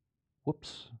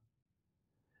 Whoops.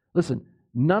 Listen,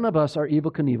 none of us are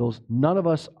Evel Knievels. None of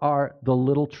us are the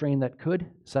little train that could.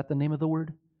 Is that the name of the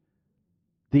word?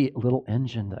 The little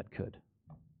engine that could.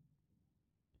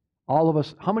 All of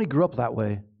us, how many grew up that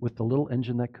way with the little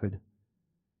engine that could?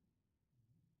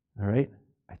 All right?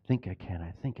 I think I can,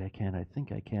 I think I can, I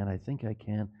think I can, I think I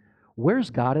can. Where's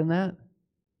God in that?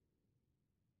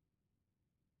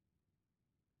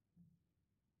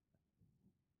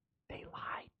 They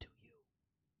lied to you.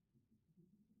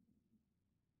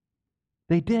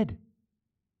 They did.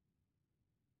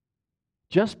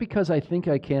 Just because I think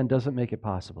I can doesn't make it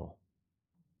possible.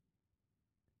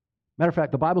 Matter of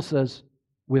fact, the Bible says,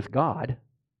 with God.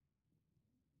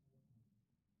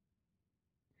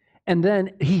 And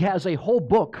then he has a whole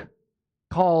book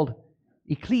called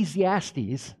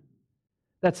Ecclesiastes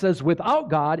that says, without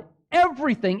God,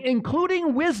 everything,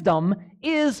 including wisdom,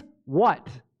 is what?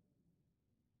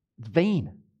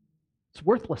 Vain. It's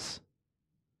worthless.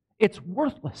 It's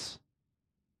worthless.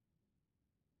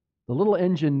 The little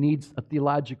engine needs a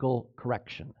theological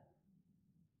correction.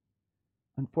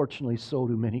 Unfortunately, so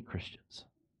do many Christians.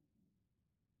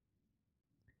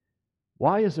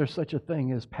 Why is there such a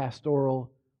thing as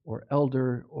pastoral or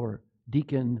elder or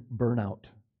deacon burnout?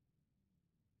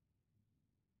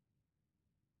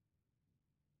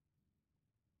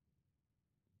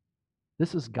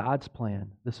 This is God's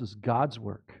plan. This is God's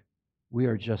work. We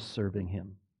are just serving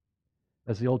Him.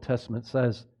 As the Old Testament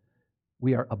says,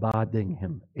 we are abading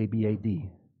Him,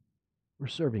 A-B-A-D. We're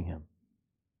serving Him.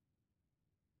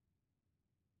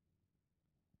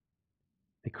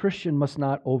 A Christian must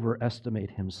not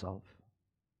overestimate himself.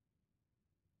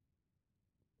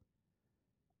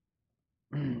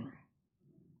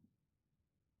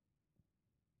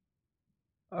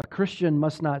 A Christian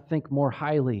must not think more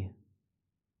highly.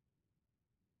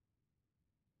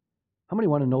 How many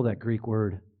want to know that Greek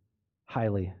word,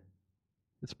 highly?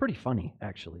 It's pretty funny,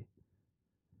 actually.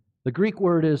 The Greek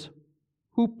word is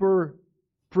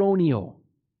huperphronio.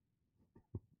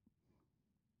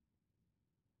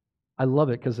 I love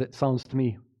it because it sounds to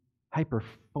me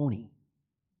hyperphony.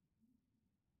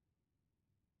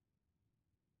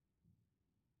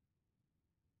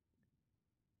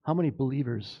 How many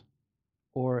believers,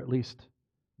 or at least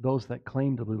those that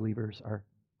claim to be believers, are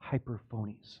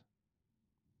hyperphonies?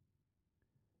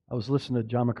 I was listening to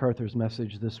John MacArthur's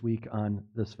message this week on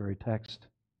this very text.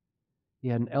 He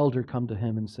had an elder come to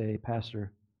him and say,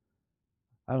 Pastor,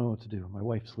 I don't know what to do. My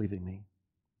wife's leaving me.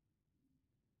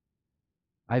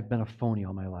 I've been a phony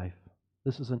all my life.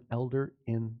 This is an elder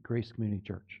in Grace Community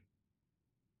Church.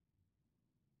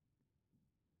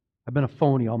 I've been a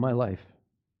phony all my life.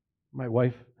 My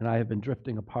wife and I have been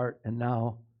drifting apart, and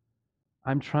now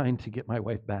I'm trying to get my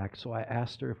wife back. So I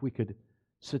asked her if we could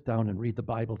sit down and read the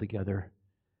Bible together.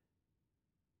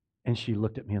 And she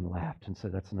looked at me and laughed and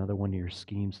said, that's another one of your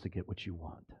schemes to get what you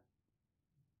want.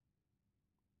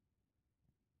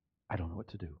 I don't know what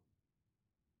to do.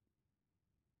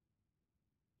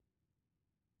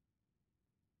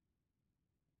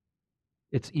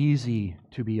 It's easy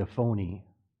to be a phony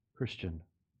Christian.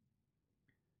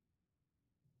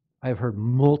 I have heard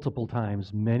multiple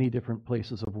times, many different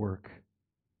places of work.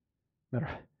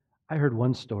 I heard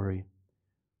one story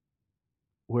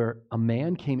where a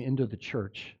man came into the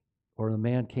church, or a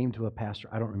man came to a pastor,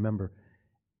 I don't remember,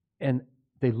 and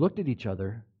they looked at each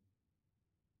other,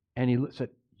 and he said,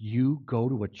 you go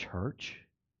to a church?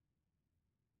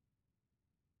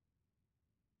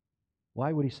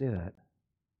 Why would he say that?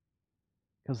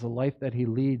 Because the life that he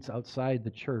leads outside the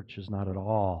church is not at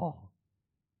all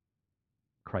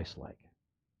Christ-like.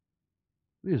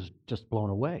 He was just blown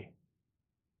away.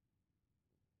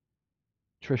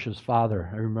 Trisha's father,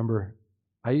 I remember,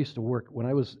 I used to work, when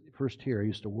I was first here, I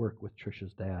used to work with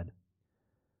Trisha's dad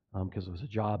because it was a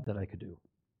job that I could do.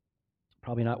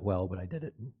 Probably not well, but I did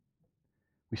it.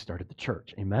 We started the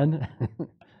church. Amen?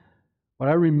 But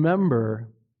I remember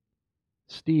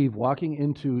Steve walking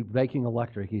into Viking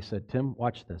Electric. He said, Tim,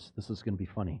 watch this. This is going to be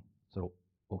funny. So,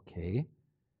 okay.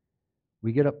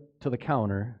 We get up to the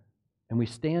counter, and we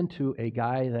stand to a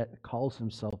guy that calls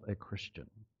himself a Christian.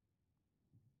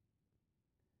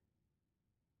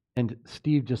 And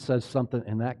Steve just says something,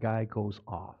 and that guy goes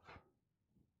off.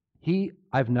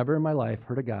 I've never in my life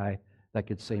heard a guy that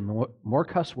could say more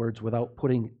cuss words without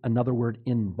putting another word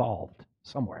involved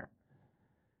somewhere.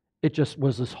 It just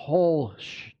was this whole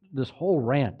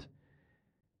rant.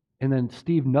 And then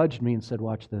Steve nudged me and said,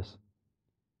 watch this.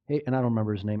 Hey, and I don't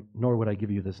remember his name, nor would I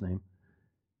give you this name.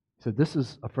 He said, this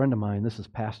is a friend of mine. This is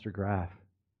Pastor Graff.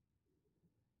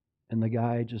 And the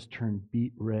guy just turned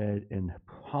beet red and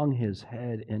hung his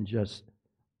head and just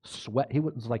sweat. He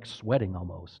was like sweating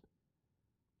almost.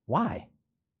 Why?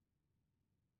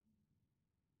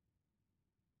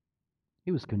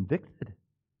 He was convicted.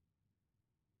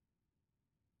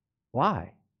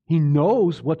 Why? He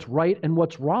knows what's right and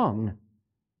what's wrong.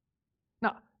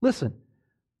 Now, listen,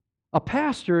 a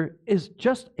pastor is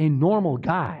just a normal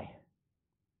guy.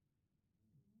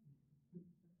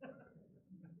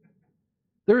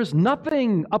 There is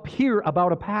nothing up here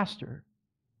about a pastor.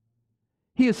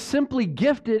 He is simply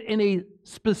gifted in a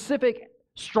specific,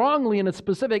 strongly in a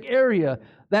specific area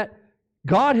that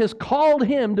God has called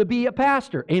him to be a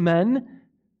pastor. Amen?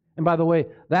 And by the way,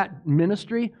 that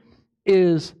ministry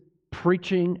is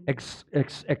preaching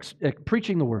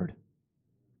preaching the word.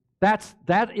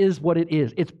 That is what it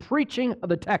is. It's preaching of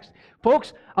the text.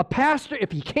 Folks, a pastor,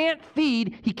 if he can't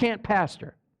feed, he can't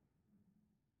pastor.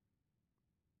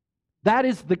 That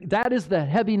is the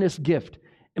heaviness gift.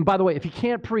 And by the way, if you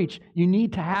can't preach, you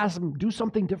need to have him do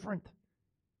something different.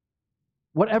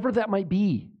 Whatever that might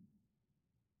be.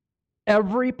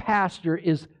 Every pastor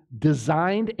is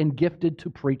designed and gifted to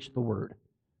preach the word.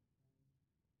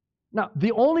 Now,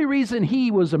 the only reason he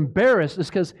was embarrassed is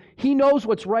because he knows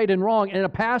what's right and wrong, and a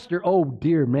pastor, oh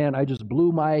dear man, I just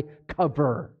blew my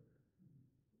cover.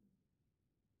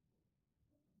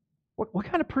 What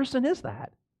kind of person is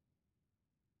that?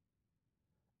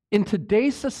 In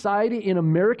today's society, in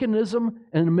Americanism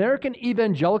and American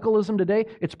evangelicalism today,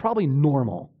 it's probably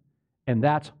normal. And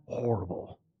that's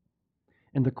horrible.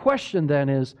 And the question then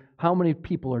is, how many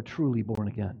people are truly born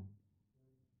again?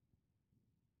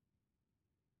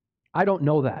 I don't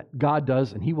know that. God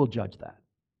does, and He will judge that.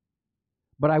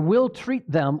 But I will treat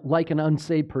them like an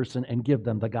unsaved person and give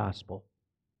them the gospel.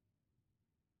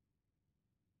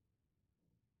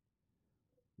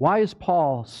 Why is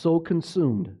Paul so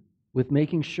consumed with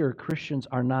making sure Christians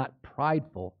are not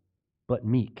prideful, but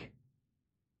meek?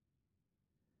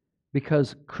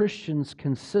 Because Christians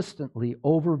consistently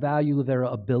overvalue their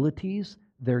abilities,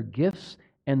 their gifts,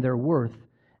 and their worth,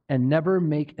 and never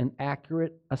make an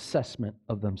accurate assessment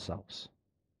of themselves.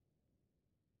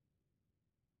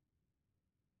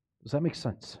 Does that make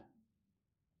sense?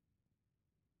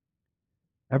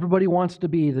 Everybody wants to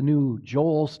be the new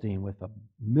Joel Osteen with 1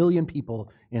 million people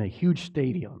in a huge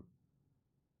stadium.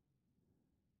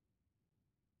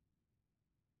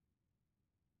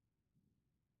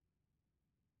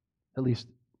 At least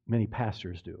many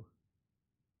pastors do.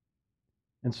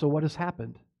 And so what has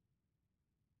happened?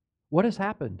 What has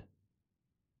happened?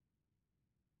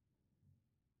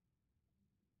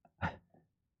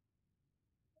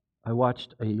 I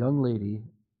watched a young lady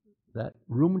that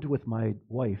roomed with my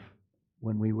wife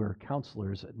when we were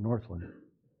counselors at Northland.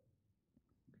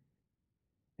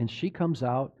 And she comes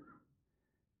out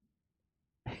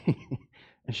and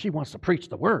she wants to preach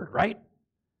the word, right?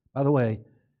 By the way,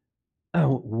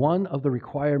 one of the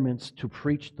requirements to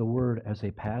preach the word as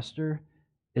a pastor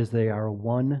is they are a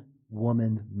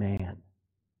one-woman man.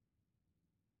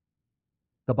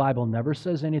 The Bible never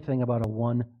says anything about a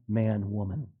one-man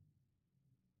woman.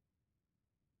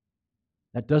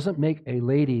 That doesn't make a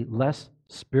lady less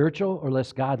spiritual or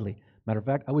less godly. Matter of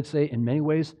fact, I would say in many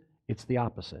ways, it's the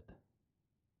opposite.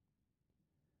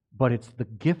 But it's the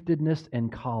giftedness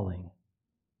and calling.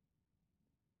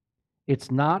 It's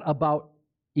not about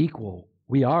equal.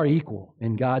 We are equal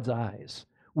in God's eyes.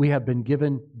 We have been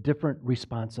given different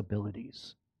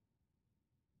responsibilities.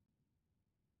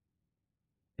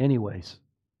 Anyways,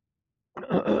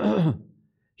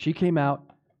 she came out.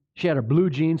 She had her blue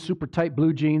jeans, super tight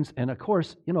blue jeans, and of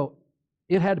course,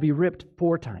 it had to be ripped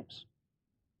 4 times,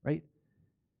 right?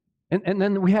 And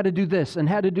then we had to do this and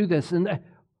had to do this, and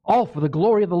all for the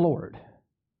glory of the Lord.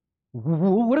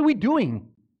 What are we doing?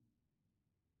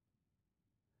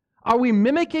 Are we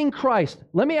mimicking Christ?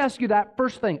 Let me ask you that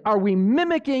first thing. Are we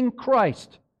mimicking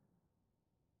Christ?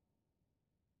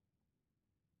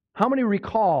 How many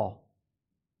recall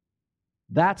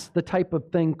that's the type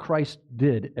of thing Christ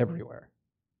did everywhere?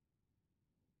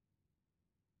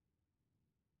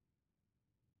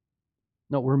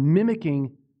 No, we're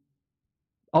mimicking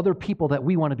other people that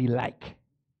we want to be like.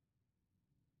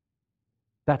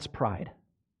 That's pride.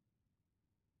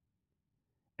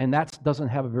 And that doesn't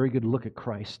have a very good look at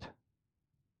Christ.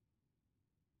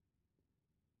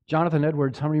 Jonathan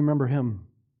Edwards, how many remember him?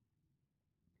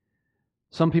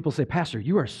 Some people say, Pastor,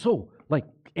 you are so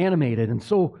animated and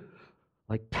so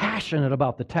passionate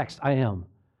about the text. I am.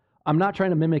 I'm not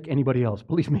trying to mimic anybody else,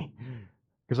 believe me,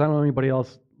 because I don't know anybody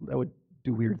else that would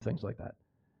do weird things like that.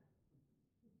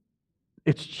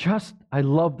 It's just, I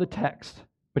love the text.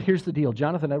 But here's the deal.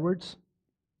 Jonathan Edwards,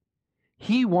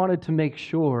 he wanted to make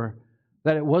sure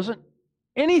that it wasn't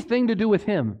anything to do with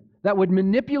him that would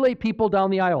manipulate people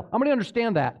down the aisle. How many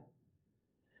understand that?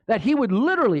 That he would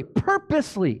literally,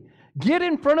 purposely get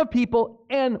in front of people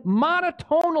and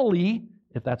monotonally,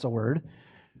 if that's a word,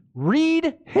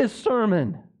 read his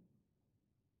sermon.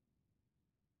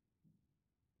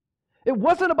 It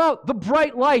wasn't about the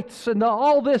bright lights and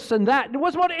all this and that. It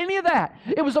wasn't about any of that.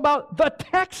 It was about the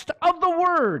text of the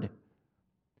Word.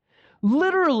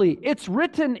 Literally, it's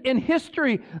written in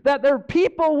history that their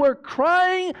people were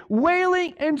crying,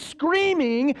 wailing, and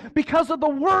screaming because of the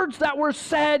words that were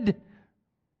said.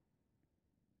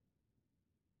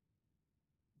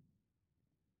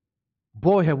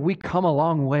 Boy, have we come a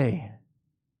long way.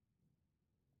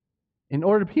 In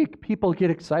order to people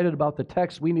get excited about the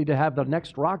text, we need to have the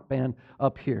next rock band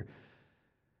up here.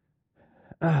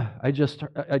 I just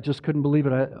couldn't believe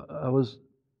it. I was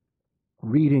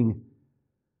reading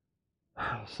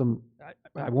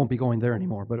I won't be going there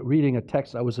anymore, but reading a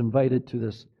text. I was invited to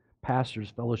this pastor's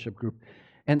fellowship group,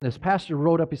 and this pastor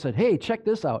wrote up, he said, hey, check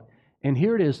this out. And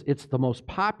here it is. It's the most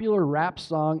popular rap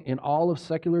song in all of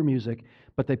secular music,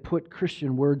 but they put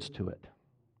Christian words to it.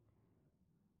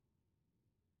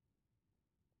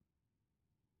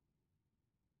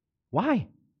 Why?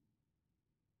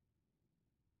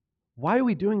 Why are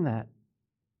we doing that?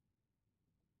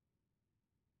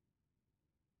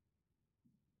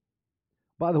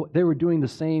 By the way, they were doing the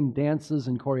same dances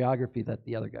and choreography that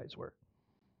the other guys were.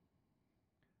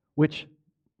 Which,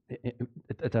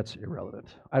 that's irrelevant.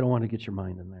 I don't want to get your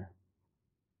mind in there.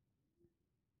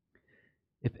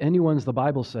 If anyone's, the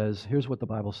Bible says, here's what the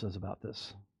Bible says about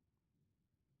this.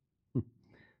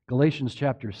 Galatians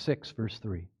chapter 6, verse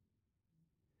 3.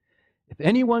 If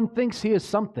anyone thinks he is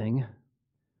something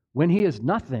when he is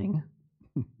nothing,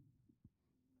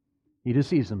 he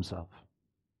deceives himself.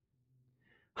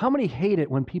 How many hate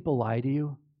it when people lie to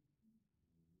you?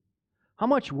 How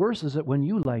much worse is it when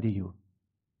you lie to you?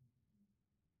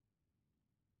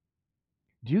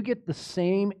 Do you get the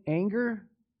same anger?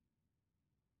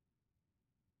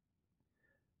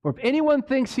 For if anyone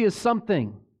thinks he is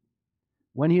something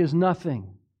when he is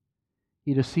nothing,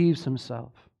 he deceives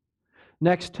himself.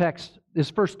 Next text is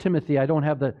 1 Timothy. I don't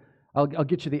have I'll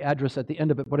get you the address at the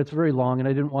end of it, but it's very long, and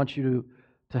I didn't want you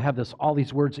to have all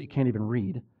these words that you can't even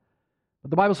read. But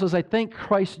the Bible says, I thank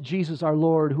Christ Jesus our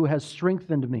Lord who has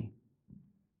strengthened me.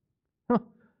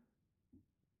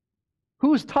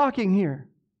 Who's talking here?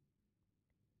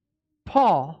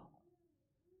 Paul.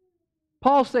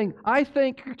 Paul's saying, I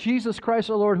thank Jesus Christ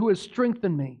our Lord who has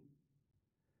strengthened me.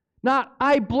 Not,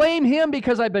 I blame him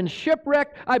because I've been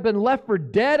shipwrecked, I've been left for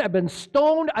dead, I've been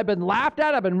stoned, I've been laughed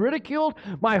at, I've been ridiculed.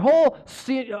 My whole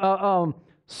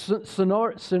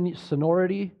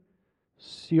sonority,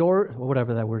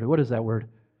 whatever that word is. What is that word?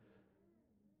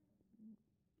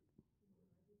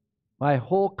 My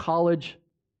whole college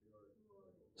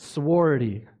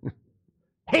sorority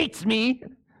hates me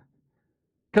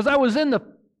because I was in the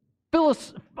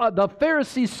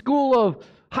Pharisee school of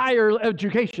higher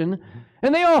education,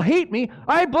 and they all hate me.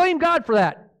 I blame God for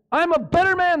that. I'm a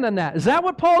better man than that. Is that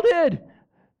what Paul did?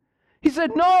 He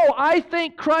said, no, I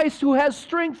thank Christ who has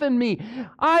strengthened me.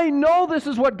 I know this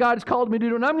is what God has called me to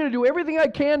do, and I'm going to do everything I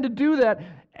can to do that.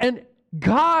 And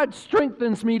God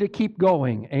strengthens me to keep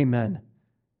going. Amen.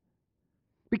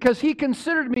 Because He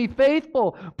considered me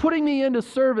faithful, putting me into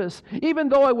service, even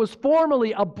though I was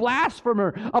formerly a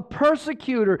blasphemer, a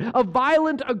persecutor, a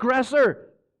violent aggressor.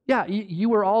 Yeah, you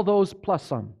were all those plus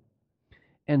some.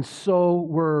 And so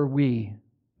were we.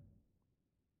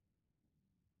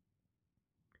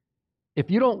 If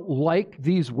you don't like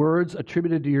these words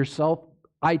attributed to yourself,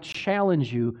 I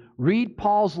challenge you, read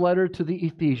Paul's letter to the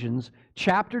Ephesians,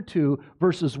 chapter 2,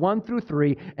 verses 1 through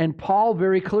 3, and Paul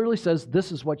very clearly says,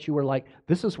 this is what you were like,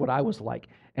 this is what I was like,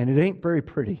 and it ain't very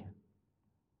pretty.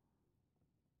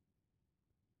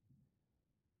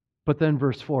 But then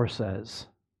verse 4 says,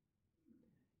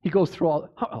 he goes through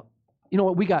all, you know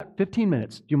what, we got 15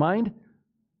 minutes. Do you mind?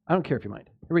 I don't care if you mind.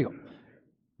 Here we go.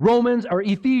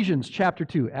 Ephesians chapter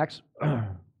 2.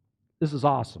 This is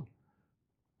awesome.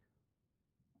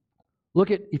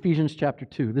 Look at Ephesians chapter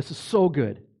 2. This is so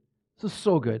good. This is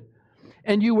so good.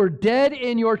 And you were dead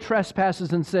in your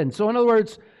trespasses and sins. So in other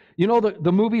words, you know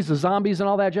the movies, the zombies and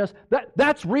all that jazz?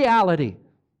 That's reality.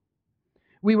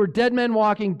 We were dead men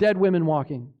walking, dead women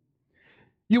walking.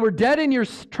 You were dead in your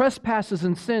trespasses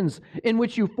and sins, in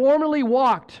which you formerly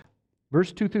walked,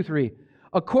 verse 2 through 3,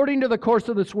 according to the course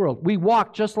of this world. We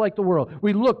walked just like the world.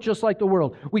 We looked just like the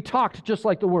world. We talked just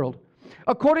like the world.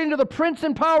 according to the prince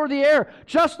and power of the air,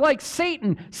 just like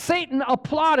Satan. Satan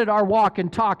applauded our walk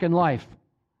and talk in life.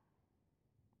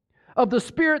 Of the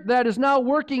spirit that is now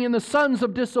working in the sons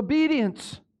of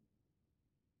disobedience.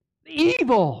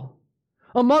 Evil.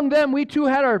 Among them we too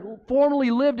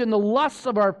formerly lived in the lusts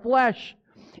of our flesh,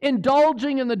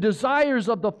 indulging in the desires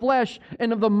of the flesh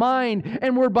and of the mind,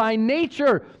 and were by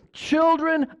nature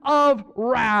children of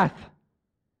wrath.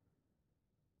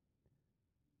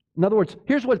 In other words,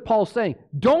 here's what Paul's saying.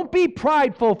 Don't be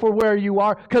prideful for where you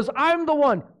are, because I'm the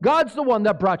one, God's the one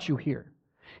that brought you here.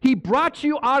 He brought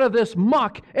you out of this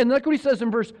muck, and look what he says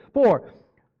in verse 4.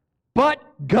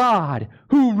 But God,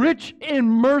 who rich in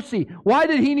mercy. Why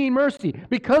did He need mercy?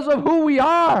 Because of who we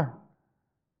are.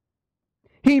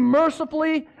 He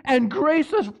mercifully and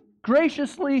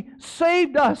graciously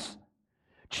saved us,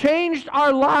 changed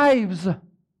our lives,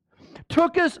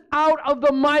 took us out of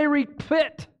the miry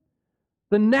pit,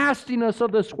 the nastiness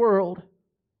of this world.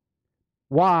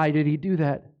 Why did He do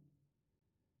that?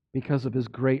 Because of His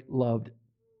great love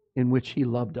in which He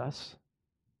loved us.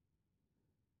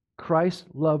 Christ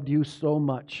loved you so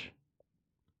much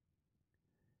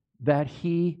that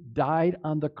He died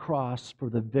on the cross for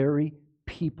the very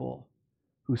people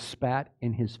who spat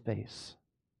in His face.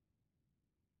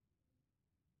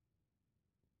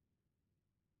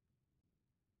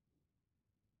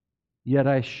 Yet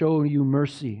I show you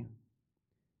mercy,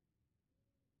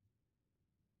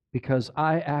 because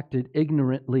I acted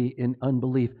ignorantly in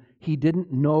unbelief. He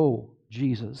didn't know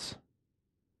Jesus.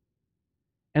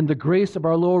 And the grace of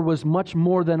our Lord was much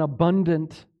more than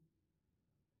abundant.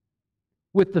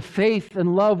 With the faith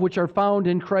and love which are found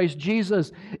in Christ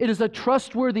Jesus, it is a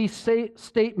trustworthy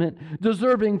statement,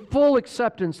 deserving full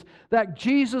acceptance, that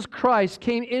Jesus Christ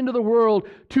came into the world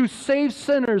to save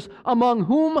sinners, among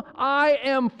whom I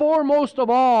am foremost of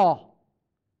all.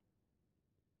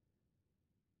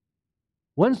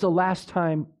 When's the last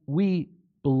time we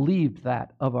believed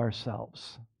that of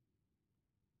ourselves?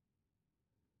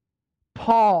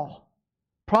 Paul,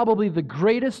 probably the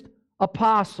greatest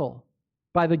apostle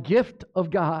by the gift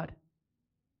of God,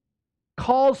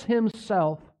 calls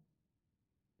himself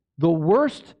the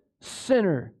worst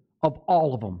sinner of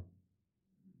all of them.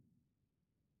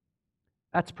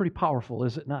 That's pretty powerful,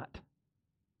 is it not?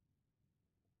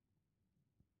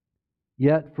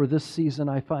 Yet for this season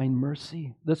I find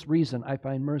mercy. This reason I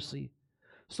find mercy.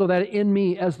 So that in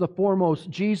me, as the foremost,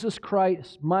 Jesus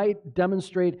Christ might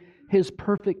demonstrate His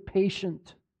perfect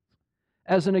patience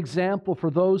as an example for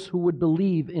those who would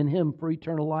believe in Him for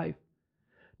eternal life.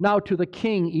 Now to the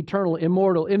King, eternal,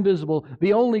 immortal, invisible,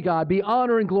 the only God, be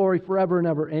honor and glory forever and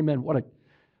ever. Amen.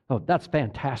 That's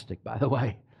fantastic, by the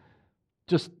way.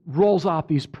 Just rolls off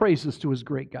these praises to His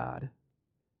great God,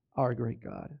 our great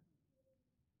God.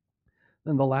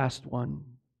 Then the last one.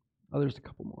 There's a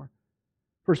couple more.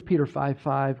 1 Peter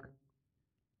 5:5.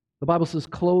 The Bible says,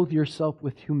 clothe yourself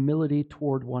with humility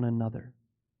toward one another.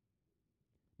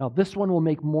 Now, this one will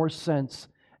make more sense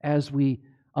as we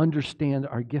understand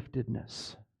our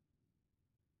giftedness.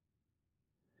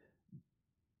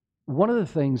 One of the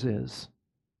things is,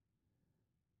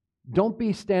 don't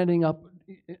be standing up.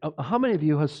 How many of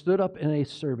you have stood up in a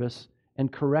service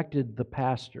and corrected the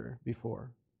pastor before?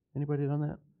 Anybody done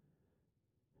that?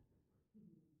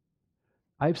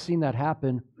 I've seen that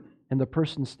happen, and the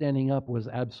person standing up was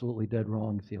absolutely dead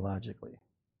wrong theologically.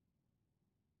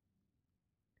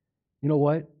 You know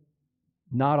what?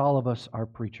 Not all of us are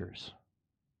preachers.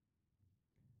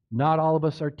 Not all of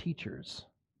us are teachers.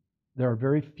 There are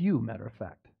very few, matter of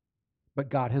fact. But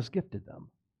God has gifted them.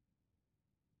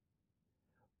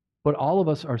 But all of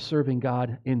us are serving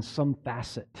God in some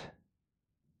facet.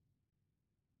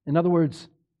 In other words,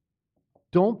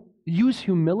 don't use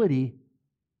humility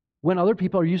when other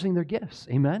people are using their gifts.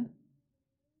 Amen?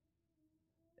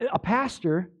 A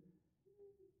pastor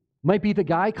might be the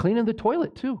guy cleaning the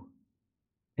toilet too.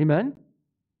 Amen?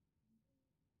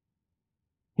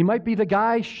 He might be the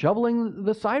guy shoveling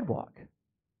the sidewalk.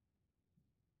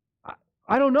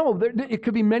 I don't know. It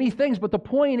could be many things, but the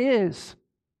point is,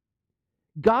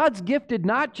 God's gifted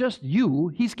not just you,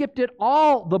 He's gifted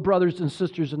all the brothers and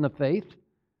sisters in the faith.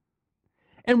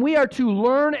 And we are to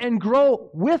learn and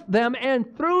grow with them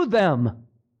and through them.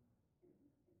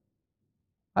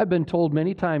 I've been told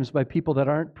many times by people that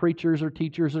aren't preachers or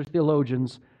teachers or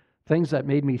theologians things that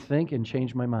made me think and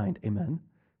change my mind. Amen.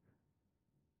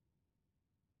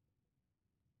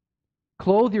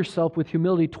 Clothe yourself with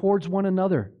humility towards one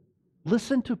another.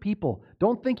 Listen to people.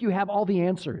 Don't think you have all the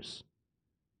answers.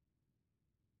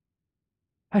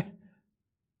 I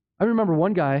remember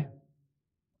one guy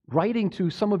writing to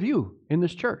some of you in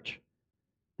this church.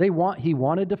 He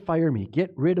wanted to fire me,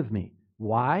 get rid of me.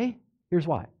 Why? Here's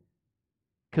why.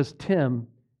 Because Tim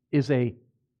is a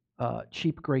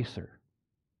cheap gracer.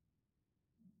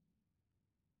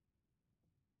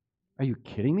 Are you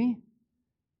kidding me?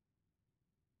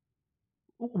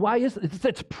 Why is it?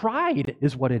 It's pride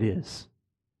is what it is.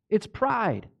 It's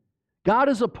pride. God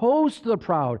is opposed to the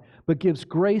proud, but gives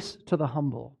grace to the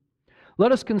humble.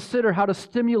 Let us consider how to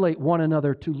stimulate one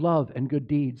another to love and good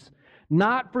deeds,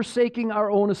 not forsaking our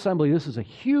own assembly. This is a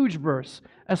huge verse,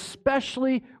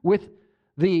 especially with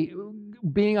the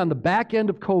being on the back end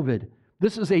of COVID.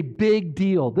 This is a big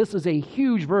deal. This is a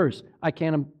huge verse. I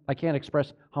can't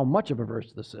express how much of a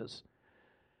verse this is.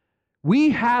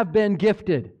 We have been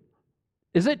gifted.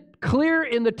 Is it clear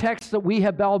in the text that we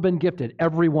have all been gifted,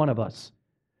 every one of us,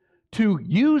 to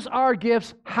use our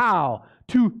gifts how?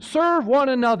 To serve one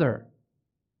another.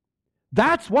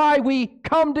 That's why we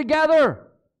come together.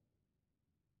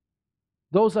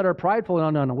 Those that are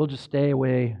prideful, no, we'll just stay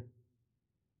away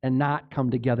and not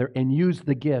come together and use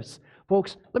the gifts.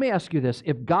 Folks, let me ask you this.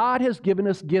 If God has given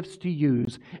us gifts to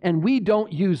use and we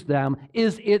don't use them,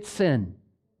 is it sin?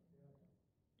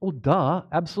 Well, duh,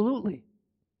 absolutely.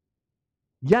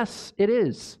 Yes, it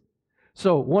is.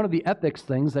 So one of the ethics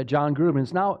things that John Gruden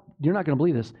is now, you're not going to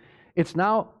believe this, it's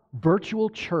now virtual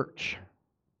church.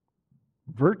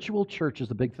 Virtual church is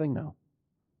the big thing now.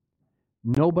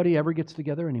 Nobody ever gets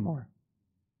together anymore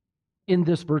in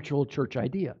this virtual church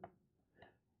idea.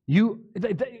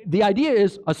 The idea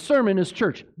is a sermon is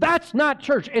church. That's not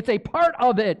church. It's a part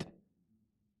of it.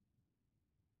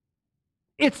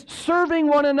 It's serving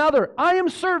one another. I am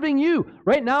serving you.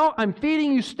 Right now, I'm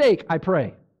feeding you steak, I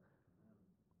pray.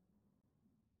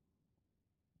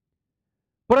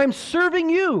 But I'm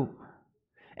serving you.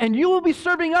 And you will be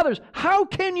serving others. How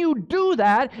can you do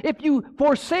that if you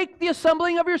forsake the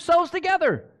assembling of yourselves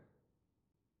together?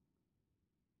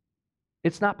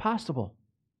 It's not possible.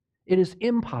 It is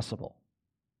impossible.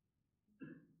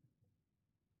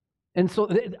 And so,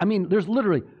 there's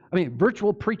literally,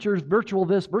 virtual preachers, virtual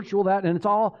this, virtual that, and it's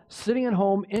all sitting at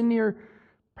home in your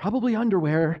probably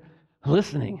underwear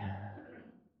listening.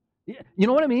 You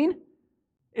know what I mean?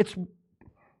 It's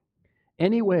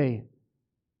any way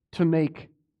to make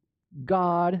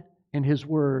God and His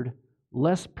Word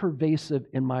less pervasive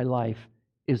in my life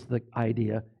is the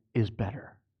idea, is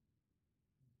better.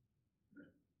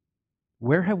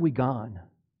 Where have we gone?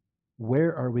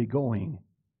 Where are we going?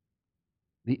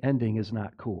 The ending is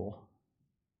not cool.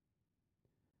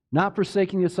 Not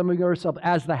forsaking the assembling of ourselves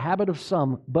as the habit of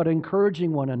some, but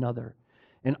encouraging one another,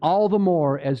 and all the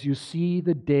more as you see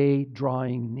the day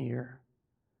drawing near.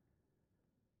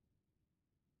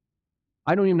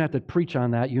 I don't even have to preach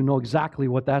on that. You know exactly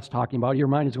what that's talking about. Your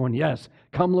mind is going, yes,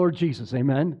 come Lord Jesus,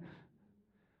 amen?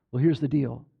 Well, here's the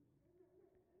deal.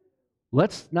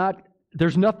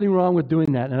 There's nothing wrong with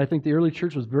doing that, and I think the early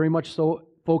church was very much so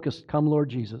focused, come Lord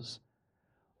Jesus.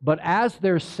 But as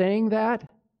they're saying that,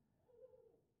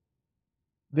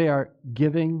 they are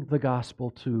giving the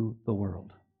gospel to the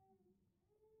world.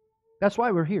 That's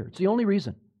why we're here. It's the only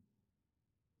reason.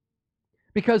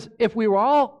 Because if we were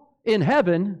all in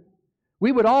heaven,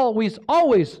 we would always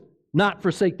not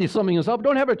forsake the assembling of ourselves.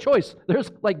 Don't have a choice.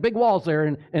 There's like big walls there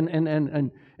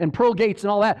and pearl gates and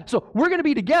all that. So we're going to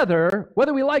be together,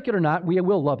 whether we like it or not. We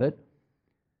will love it.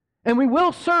 And we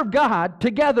will serve God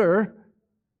together.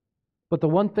 But the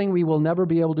one thing we will never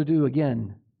be able to do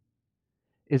again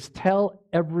is tell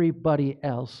everybody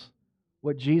else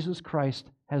what Jesus Christ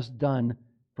has done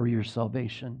for your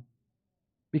salvation.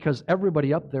 Because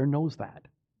everybody up there knows that.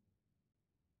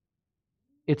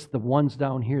 It's the ones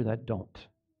down here that don't.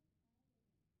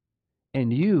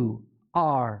 And you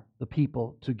are the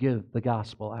people to give the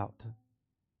gospel out.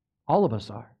 All of us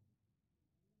are.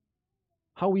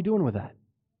 How are we doing with that?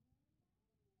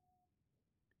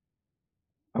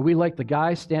 Are we like the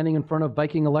guy standing in front of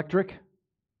Viking Electric?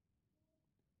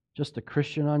 Just a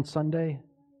Christian on Sunday?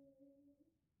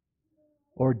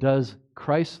 Or does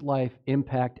Christ's life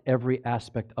impact every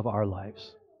aspect of our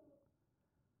lives?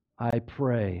 I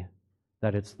pray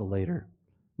that it's the later.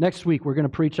 Next week, we're going to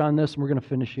preach on this, and we're going to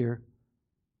finish here.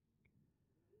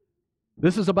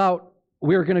 This is about,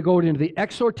 we're going to go into the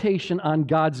exhortation on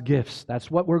God's gifts. That's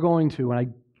what we're going to. And I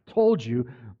told you,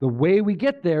 the way we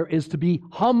get there is to be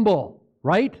humble,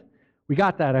 right? We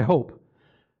got that, I hope.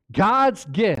 God's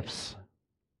gifts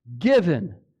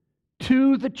given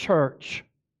to the church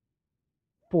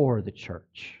for the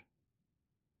church.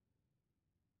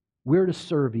 We're to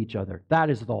serve each other. That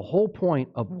is the whole point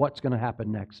of what's going to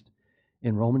happen next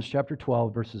in Romans chapter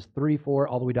 12, verses 3, 4,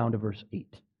 all the way down to verse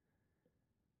 8.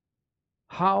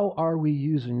 How are we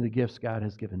using the gifts God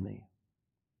has given me?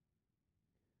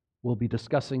 We'll be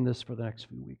discussing this for the next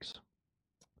few weeks.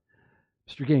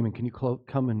 Mr. Gaiman, can you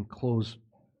come and close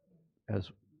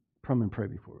come and pray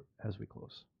before as we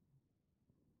close?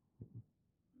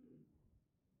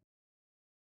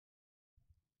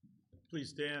 Please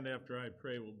stand after I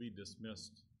pray. We'll be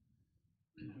dismissed.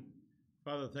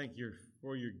 Father, thank you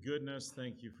for your goodness.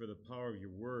 Thank you for the power of your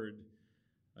word.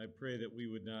 I pray that we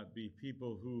would not be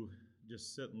people who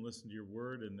just sit and listen to your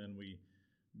word and then we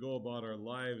go about our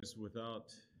lives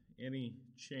without any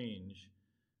change.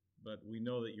 But we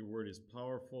know that your word is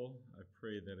powerful. I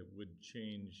pray that it would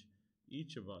change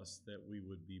each of us, that we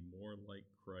would be more like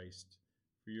Christ.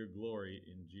 For your glory,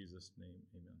 in Jesus' name,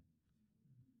 amen.